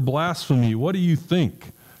heard the blasphemy. What do you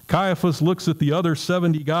think? Caiaphas looks at the other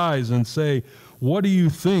 70 guys and say, what do you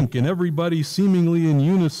think? And everybody seemingly in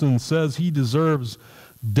unison says he deserves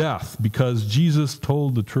death because Jesus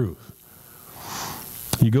told the truth.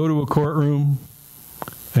 You go to a courtroom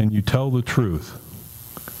and you tell the truth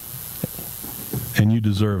and you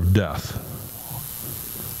deserve death.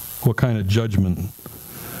 What kind of judgment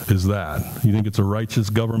is that? You think it's a righteous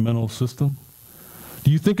governmental system? Do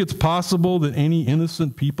you think it's possible that any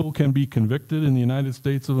innocent people can be convicted in the United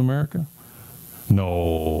States of America?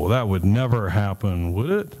 No, that would never happen, would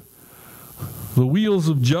it? The wheels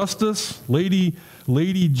of justice, Lady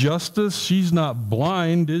Justice, she's not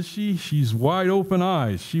blind, is she? She's wide open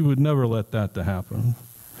eyes. She would never let that to happen.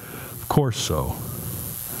 Of course so.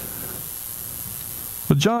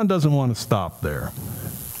 But John doesn't want to stop there.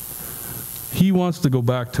 He wants to go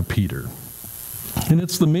back to Peter. And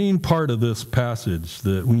it's the main part of this passage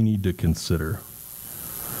that we need to consider.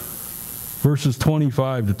 Verses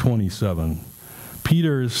 25 to 27.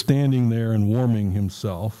 Peter is standing there and warming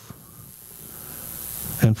himself.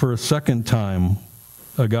 And for a second time,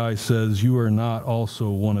 a guy says, you are not also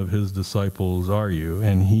one of his disciples, are you?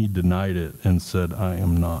 And he denied it and said, I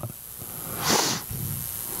am not.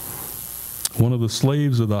 One of the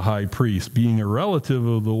slaves of the high priest, being a relative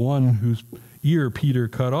of the one whose ear Peter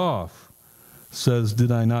cut off, says,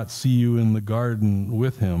 did I not see you in the garden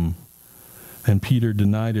with him? And Peter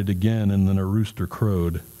denied it again, and then a rooster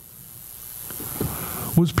crowed.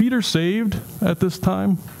 Was Peter saved at this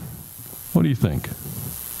time? What do you think?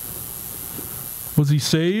 Was he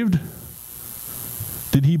saved?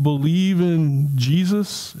 Did he believe in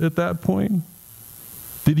Jesus at that point?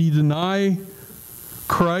 Did he deny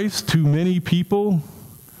Christ to many people?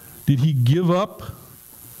 Did he give up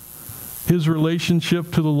his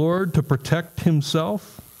relationship to the Lord to protect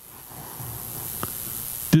himself?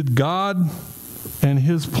 Did God and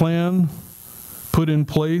his plan put in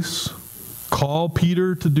place call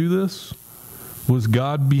Peter to do this? Was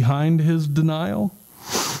God behind his denial?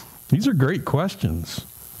 These are great questions.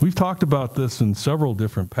 We've talked about this in several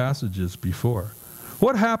different passages before.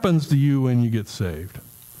 What happens to you when you get saved?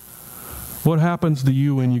 What happens to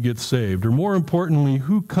you when you get saved? Or more importantly,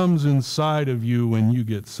 who comes inside of you when you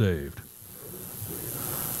get saved?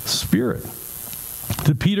 Spirit.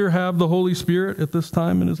 Did Peter have the Holy Spirit at this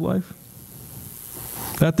time in his life?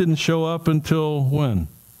 That didn't show up until when?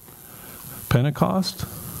 Pentecost?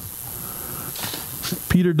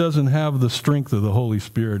 Peter doesn't have the strength of the Holy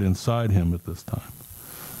Spirit inside him at this time.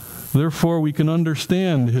 Therefore, we can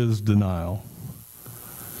understand his denial.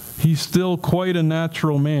 He's still quite a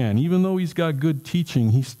natural man. Even though he's got good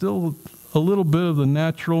teaching, he's still a little bit of the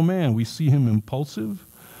natural man. We see him impulsive.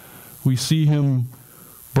 We see him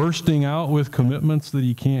bursting out with commitments that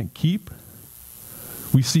he can't keep.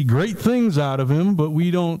 We see great things out of him, but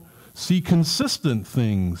we don't see consistent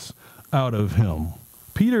things out of him.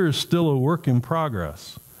 Peter is still a work in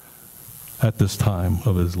progress at this time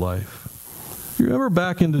of his life. You remember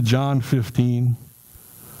back into John 15?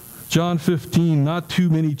 John 15, not too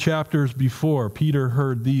many chapters before, Peter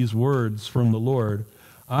heard these words from the Lord.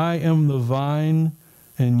 I am the vine,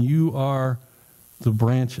 and you are the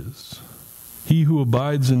branches. He who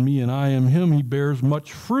abides in me and I am him, he bears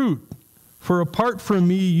much fruit. For apart from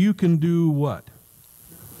me, you can do what?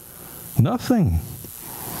 Nothing.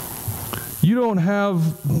 You don't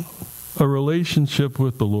have a relationship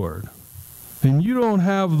with the Lord, and you don't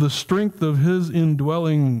have the strength of his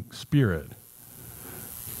indwelling spirit.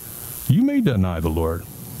 You may deny the Lord.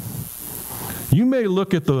 You may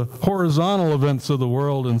look at the horizontal events of the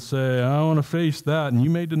world and say, I don't want to face that, and you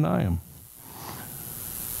may deny him.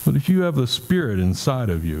 But if you have the Spirit inside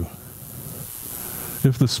of you,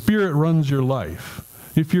 if the Spirit runs your life,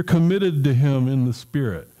 if you're committed to him in the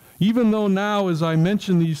Spirit, even though now as I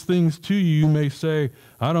mention these things to you, you may say,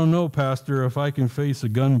 I don't know, Pastor, if I can face a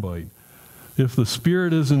gun bite. If the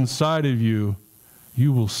Spirit is inside of you,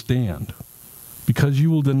 you will stand. Because you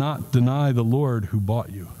will not deny the Lord who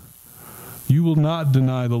bought you. You will not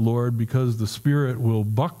deny the Lord because the Spirit will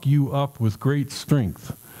buck you up with great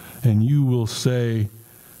strength. And you will say,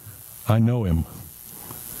 I know him.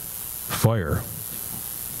 Fire.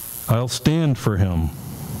 I'll stand for him.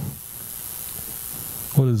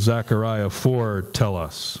 What does Zechariah 4 tell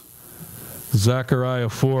us? Zechariah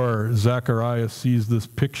 4, Zechariah sees this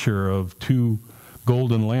picture of two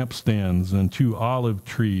golden lampstands and two olive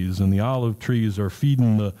trees, and the olive trees are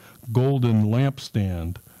feeding the golden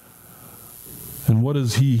lampstand. And what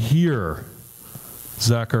does he hear?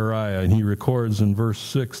 Zechariah, and he records in verse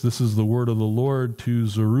 6, this is the word of the Lord to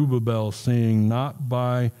Zerubbabel, saying, not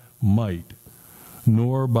by might,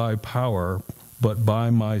 nor by power, but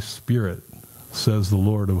by my Spirit, says the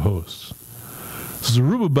Lord of hosts.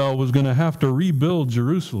 Zerubbabel was going to have to rebuild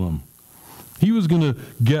Jerusalem. He was going to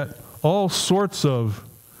get all sorts of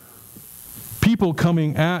people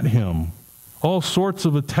coming at him, all sorts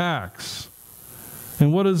of attacks.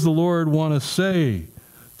 And what does the Lord want to say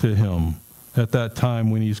to him at that time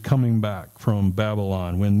when he's coming back from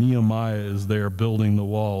Babylon, when Nehemiah is there building the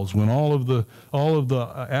walls, when all of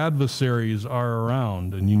the adversaries are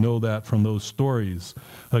around? And you know that from those stories,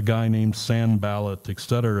 a guy named Sanballat,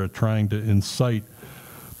 etc., trying to incite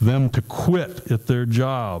them to quit at their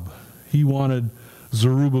job. He wanted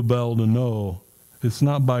Zerubbabel to know, it's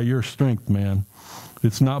not by your strength, man.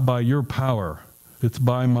 It's not by your power. It's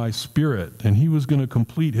by my Spirit. And he was going to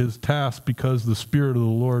complete his task because the Spirit of the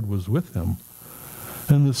Lord was with him.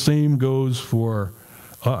 And the same goes for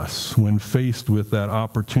us. When faced with that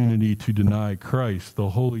opportunity to deny Christ,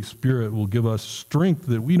 the Holy Spirit will give us strength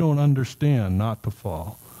that we don't understand not to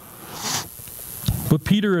fall. But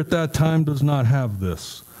Peter at that time does not have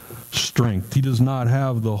this strength. He does not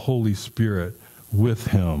have the Holy Spirit with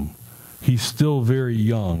him. He's still very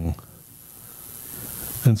young.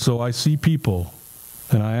 And so I see people,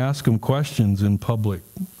 and I ask them questions in public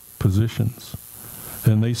positions.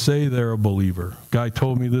 And they say they're a believer. Guy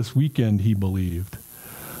told me this weekend he believed.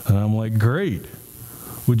 And I'm like, great.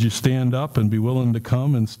 Would you stand up and be willing to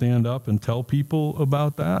come and stand up and tell people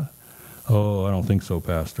about that? Oh, I don't think so,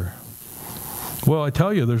 Pastor. Well, I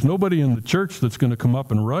tell you, there's nobody in the church that's going to come up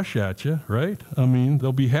and rush at you, right? I mean,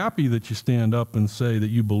 they'll be happy that you stand up and say that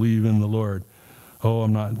you believe in the Lord. Oh,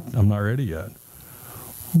 I'm not ready yet.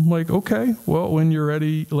 I'm like, okay, well, when you're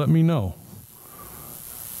ready, let me know.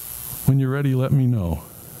 When you're ready, let me know.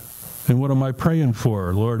 And what am I praying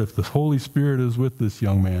for? Lord, if the Holy Spirit is with this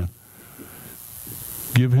young man,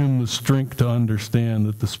 give him the strength to understand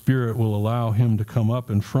that the Spirit will allow him to come up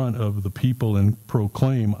in front of the people and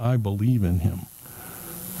proclaim, I believe in him.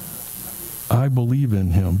 I believe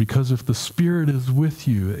in him. Because if the Spirit is with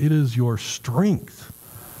you, it is your strength.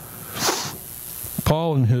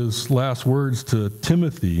 Paul, in his last words to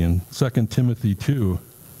Timothy in 2 Timothy 2,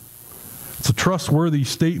 It's a trustworthy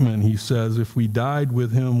statement, he says. If we died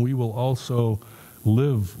with him, we will also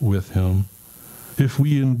live with him. If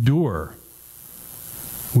we endure,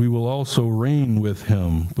 we will also reign with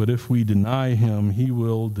him. But if we deny him, he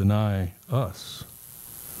will deny us.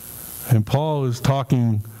 And Paul is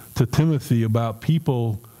talking to Timothy about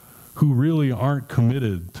people who really aren't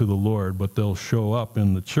committed to the Lord, but they'll show up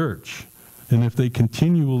in the church. And if they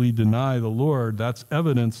continually deny the Lord, that's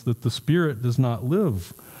evidence that the Spirit does not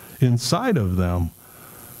live inside of them.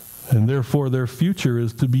 And therefore their future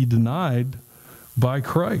is to be denied by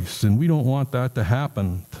Christ. And we don't want that to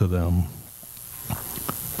happen to them.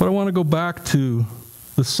 But I want to go back to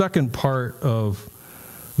the second part of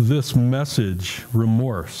this message,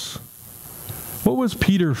 remorse. What was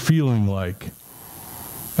Peter feeling like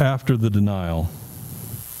after the denial?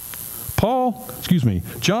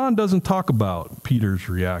 John doesn't talk about Peter's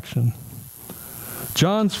reaction.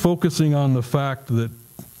 John's focusing on the fact that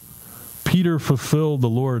Peter fulfilled the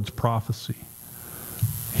Lord's prophecy.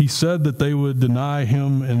 He said that they would deny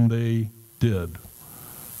him, and they did.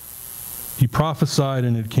 He prophesied,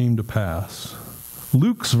 and it came to pass.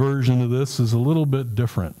 Luke's version of this is a little bit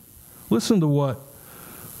different. Listen to what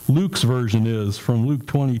Luke's version is from Luke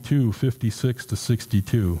 22, 56 to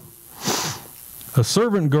 62. A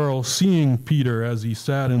servant girl, seeing Peter as he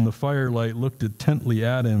sat in the firelight, looked intently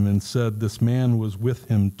at him and said, "This man was with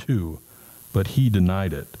him too." But he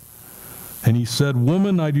denied it. And he said,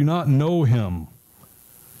 "Woman, I do not know him."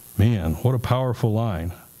 Man, what a powerful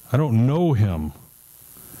line. I don't know him.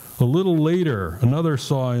 A little later, another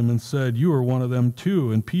saw him and said, "You are one of them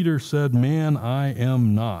too." And Peter said, "Man, I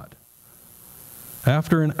am not."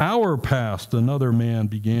 After an hour passed, another man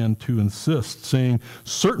began to insist, saying,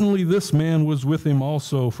 "Certainly this man was with him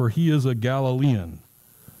also, for he is a Galilean."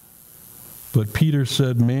 But Peter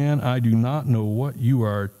said, "Man, I do not know what you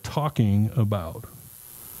are talking about."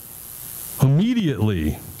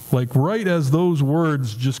 Immediately, like right as those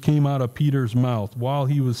words just came out of Peter's mouth, while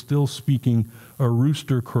he was still speaking, a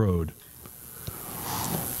rooster crowed.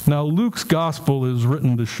 Now, Luke's gospel is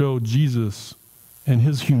written to show Jesus and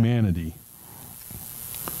his humanity.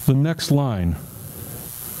 The next line,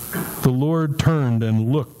 the Lord turned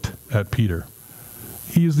and looked at Peter.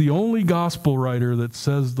 He is the only gospel writer that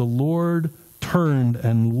says the Lord turned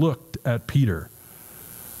and looked at Peter.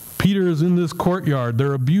 Peter is in this courtyard.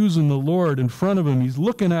 They're abusing the Lord in front of him. He's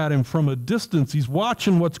looking at him from a distance. He's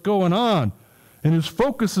watching what's going on. And his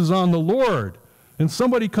focus is on the Lord. And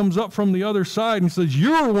somebody comes up from the other side and says,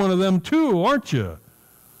 "You're one of them too, aren't you?"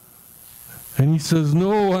 And he says,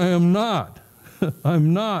 "No, I am not.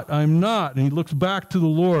 I'm not. And he looks back to the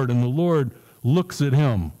Lord, and the Lord looks at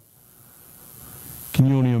him. Can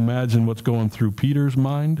you only imagine what's going through Peter's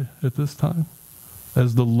mind at this time?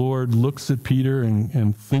 As the Lord looks at Peter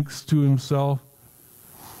and thinks to himself,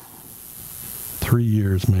 3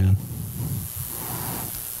 years, man.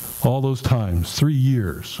 All those times, 3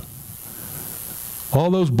 years. All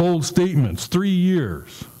those bold statements, 3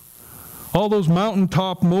 years. All those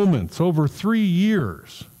mountaintop moments over 3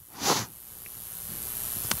 years.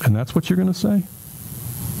 And that's what you're going to say?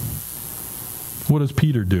 What does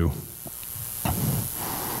Peter do?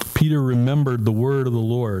 Peter remembered the word of the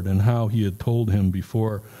Lord and how he had told him,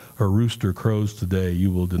 "Before a rooster crows today,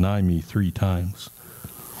 you will deny me 3 times.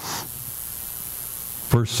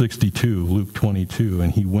 Verse 62, Luke 22,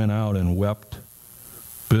 and he went out and wept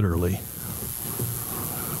bitterly.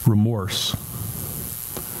 Remorse.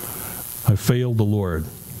 I failed the Lord.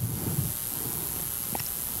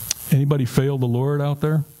 Anybody fail the Lord out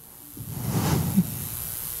there?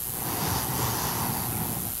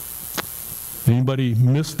 Anybody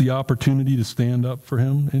miss the opportunity to stand up for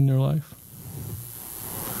him in their life?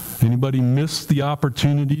 Anybody miss the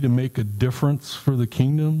opportunity to make a difference for the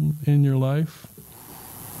kingdom in your life?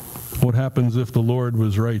 What happens if the Lord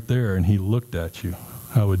was right there and he looked at you?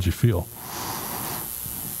 How would you feel?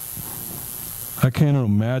 I can't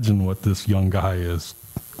imagine what this young guy is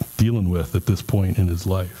dealing with at this point in his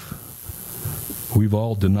life. We've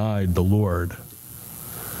all denied the Lord.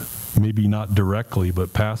 Maybe not directly,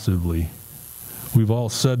 but passively. We've all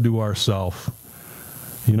said to ourselves,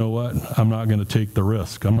 you know what? I'm not going to take the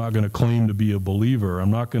risk. I'm not going to claim to be a believer.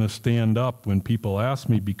 I'm not going to stand up when people ask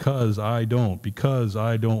me because I don't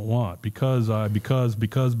want, because,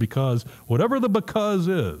 whatever the because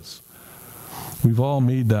is. We've all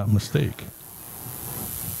made that mistake.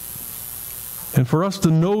 And for us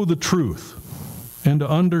to know the truth and to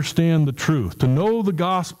understand the truth, to know the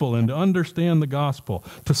gospel and to understand the gospel,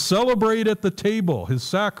 to celebrate at the table his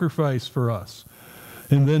sacrifice for us,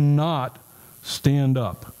 and then not stand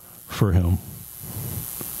up for him.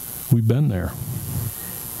 We've been there.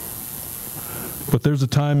 But there's a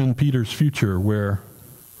time in Peter's future where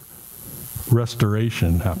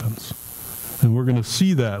restoration happens. And we're going to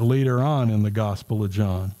see that later on in the Gospel of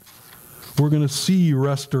John. We're going to see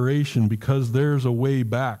restoration because there's a way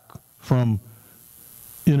back from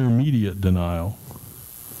intermediate denial.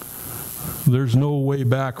 There's no way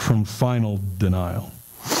back from final denial.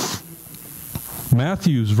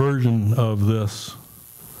 Matthew's version of this,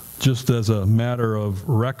 just as a matter of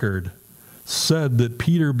record, said that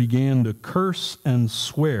Peter began to curse and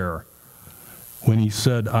swear when he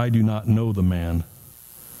said, "I do not know the man."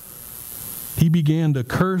 He began to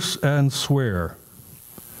curse and swear.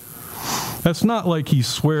 That's not like he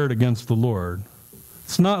sweared against the Lord.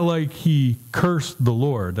 It's not like he cursed the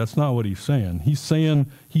Lord. That's not what he's saying. He's saying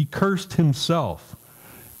he cursed himself.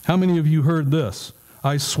 How many of you heard this?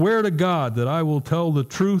 "I swear to God that I will tell the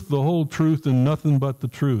truth, the whole truth, and nothing but the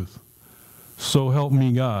truth. So help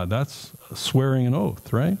me God." That's swearing an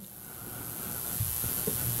oath, right?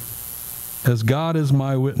 "As God is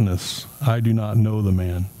my witness, I do not know the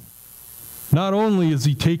man." Not only has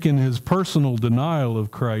he taken his personal denial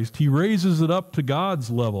of Christ, he raises it up to God's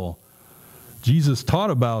level. Jesus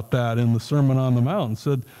taught about that in the Sermon on the Mount and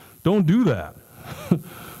said, don't do that.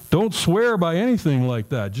 Don't swear by anything like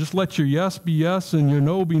that. Just let your yes be yes and your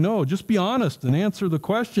no be no. Just be honest and answer the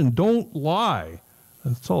question. Don't lie.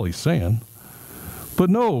 That's all he's saying. But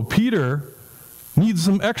no, Peter needs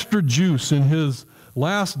some extra juice in his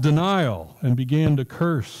last denial and began to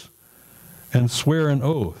curse and swear an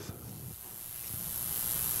oath.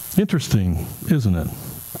 Interesting, isn't it?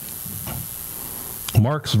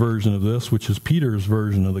 Mark's version of this, which is Peter's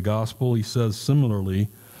version of the gospel, he says similarly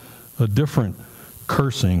a different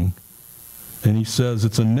cursing. And he says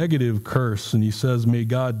it's a negative curse. And he says, "May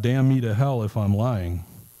God damn me to hell if I'm lying."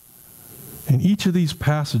 In each of these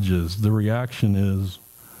passages, the reaction is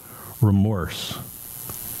remorse.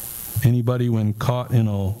 Anybody, when caught in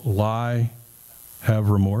a lie, have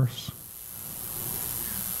remorse?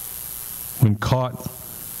 When caught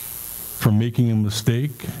from making a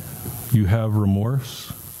mistake, you have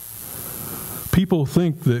remorse? People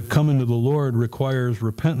think that coming to the Lord requires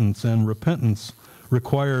repentance, and repentance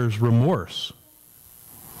requires remorse.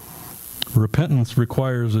 Repentance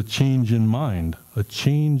requires a change in mind, a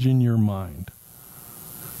change in your mind.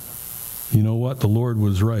 You know what? The Lord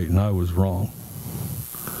was right and I was wrong.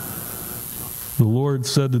 The Lord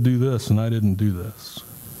said to do this and I didn't do this.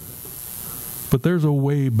 But there's a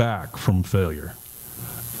way back from failure.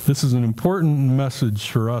 This is an important message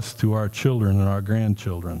for us to our children and our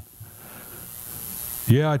grandchildren.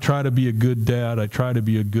 Yeah, I try to be a good dad. I try to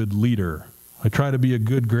be a good leader. I try to be a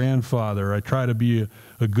good grandfather. I try to be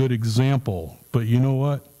a good example. But you know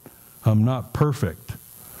what? I'm not perfect.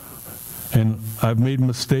 And I've made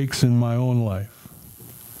mistakes in my own life.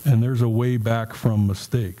 And there's a way back from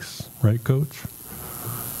mistakes. Right, Coach?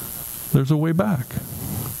 There's a way back.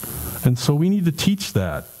 And so we need to teach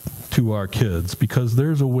that to our kids because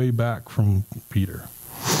there's a way back from Peter.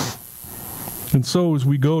 And so as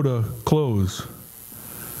we go to close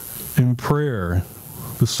in prayer,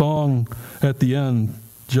 the song at the end,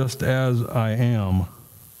 "Just As I Am,"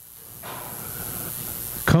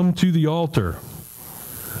 come to the altar.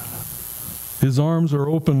 His arms are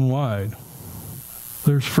open wide.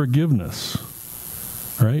 There's forgiveness,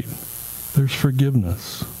 right? There's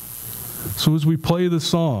forgiveness. So as we play the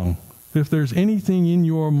song, if there's anything in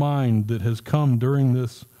your mind that has come during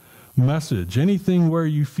this message, anything where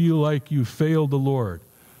you feel like you failed the Lord,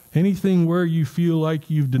 anything where you feel like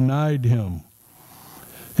you've denied Him,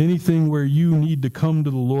 anything where you need to come to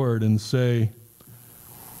the Lord and say,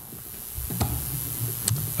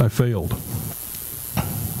 "I failed.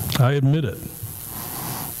 I admit it.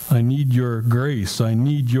 I need your grace. I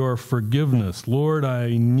need your forgiveness. Lord,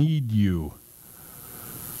 I need you."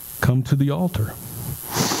 Come to the altar.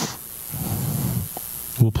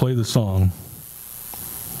 We'll play the song.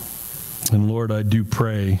 And Lord, I do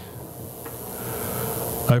pray.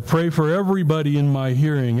 I pray for everybody in my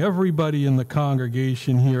hearing, everybody in the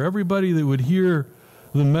congregation here, everybody that would hear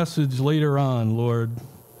the message later on, Lord.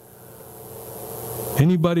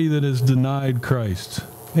 Anybody that has denied Christ,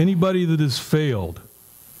 anybody that has failed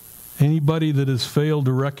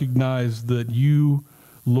to recognize that you,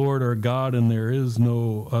 Lord, are God and there is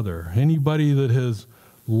no other. Anybody that has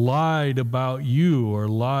lied about you or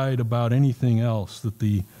lied about anything else, that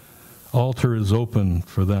the altar is open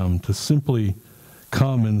for them to simply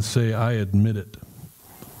come and say, "I admit it.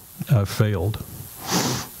 I failed."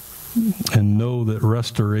 And know that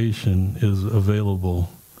restoration is available.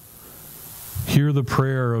 Hear the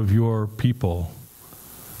prayer of your people.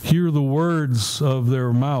 Hear the words of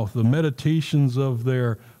their mouth, the meditations of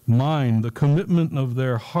their mind, the commitment of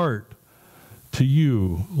their heart to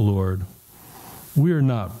you, Lord. We are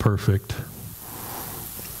not perfect.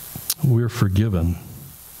 We're forgiven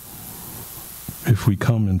if we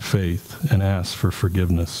come in faith and ask for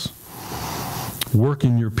forgiveness. Work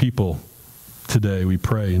in your people today, we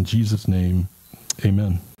pray. In Jesus' name,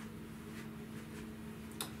 amen.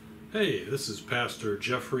 Hey, this is Pastor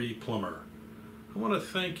Geoffrey Plummer. I want to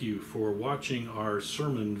thank you for watching our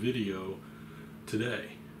sermon video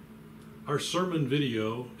today. Our sermon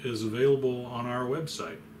video is available on our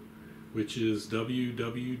website, which is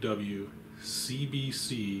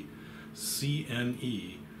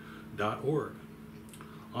www.cbccne.org.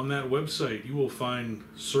 On that website, you will find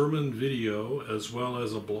sermon video as well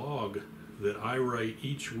as a blog that I write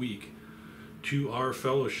each week to our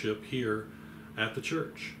fellowship here at the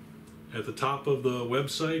church. At the top of the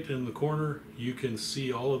website in the corner, you can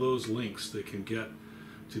see all of those links that can get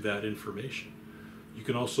to that information. You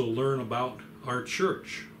can also learn about our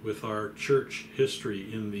church with our church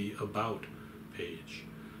history in the About page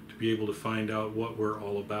to be able to find out what we're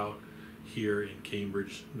all about here in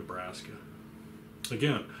Cambridge, Nebraska.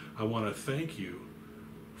 Again, I want to thank you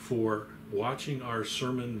for watching our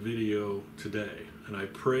sermon video today, and I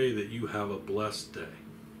pray that you have a blessed day.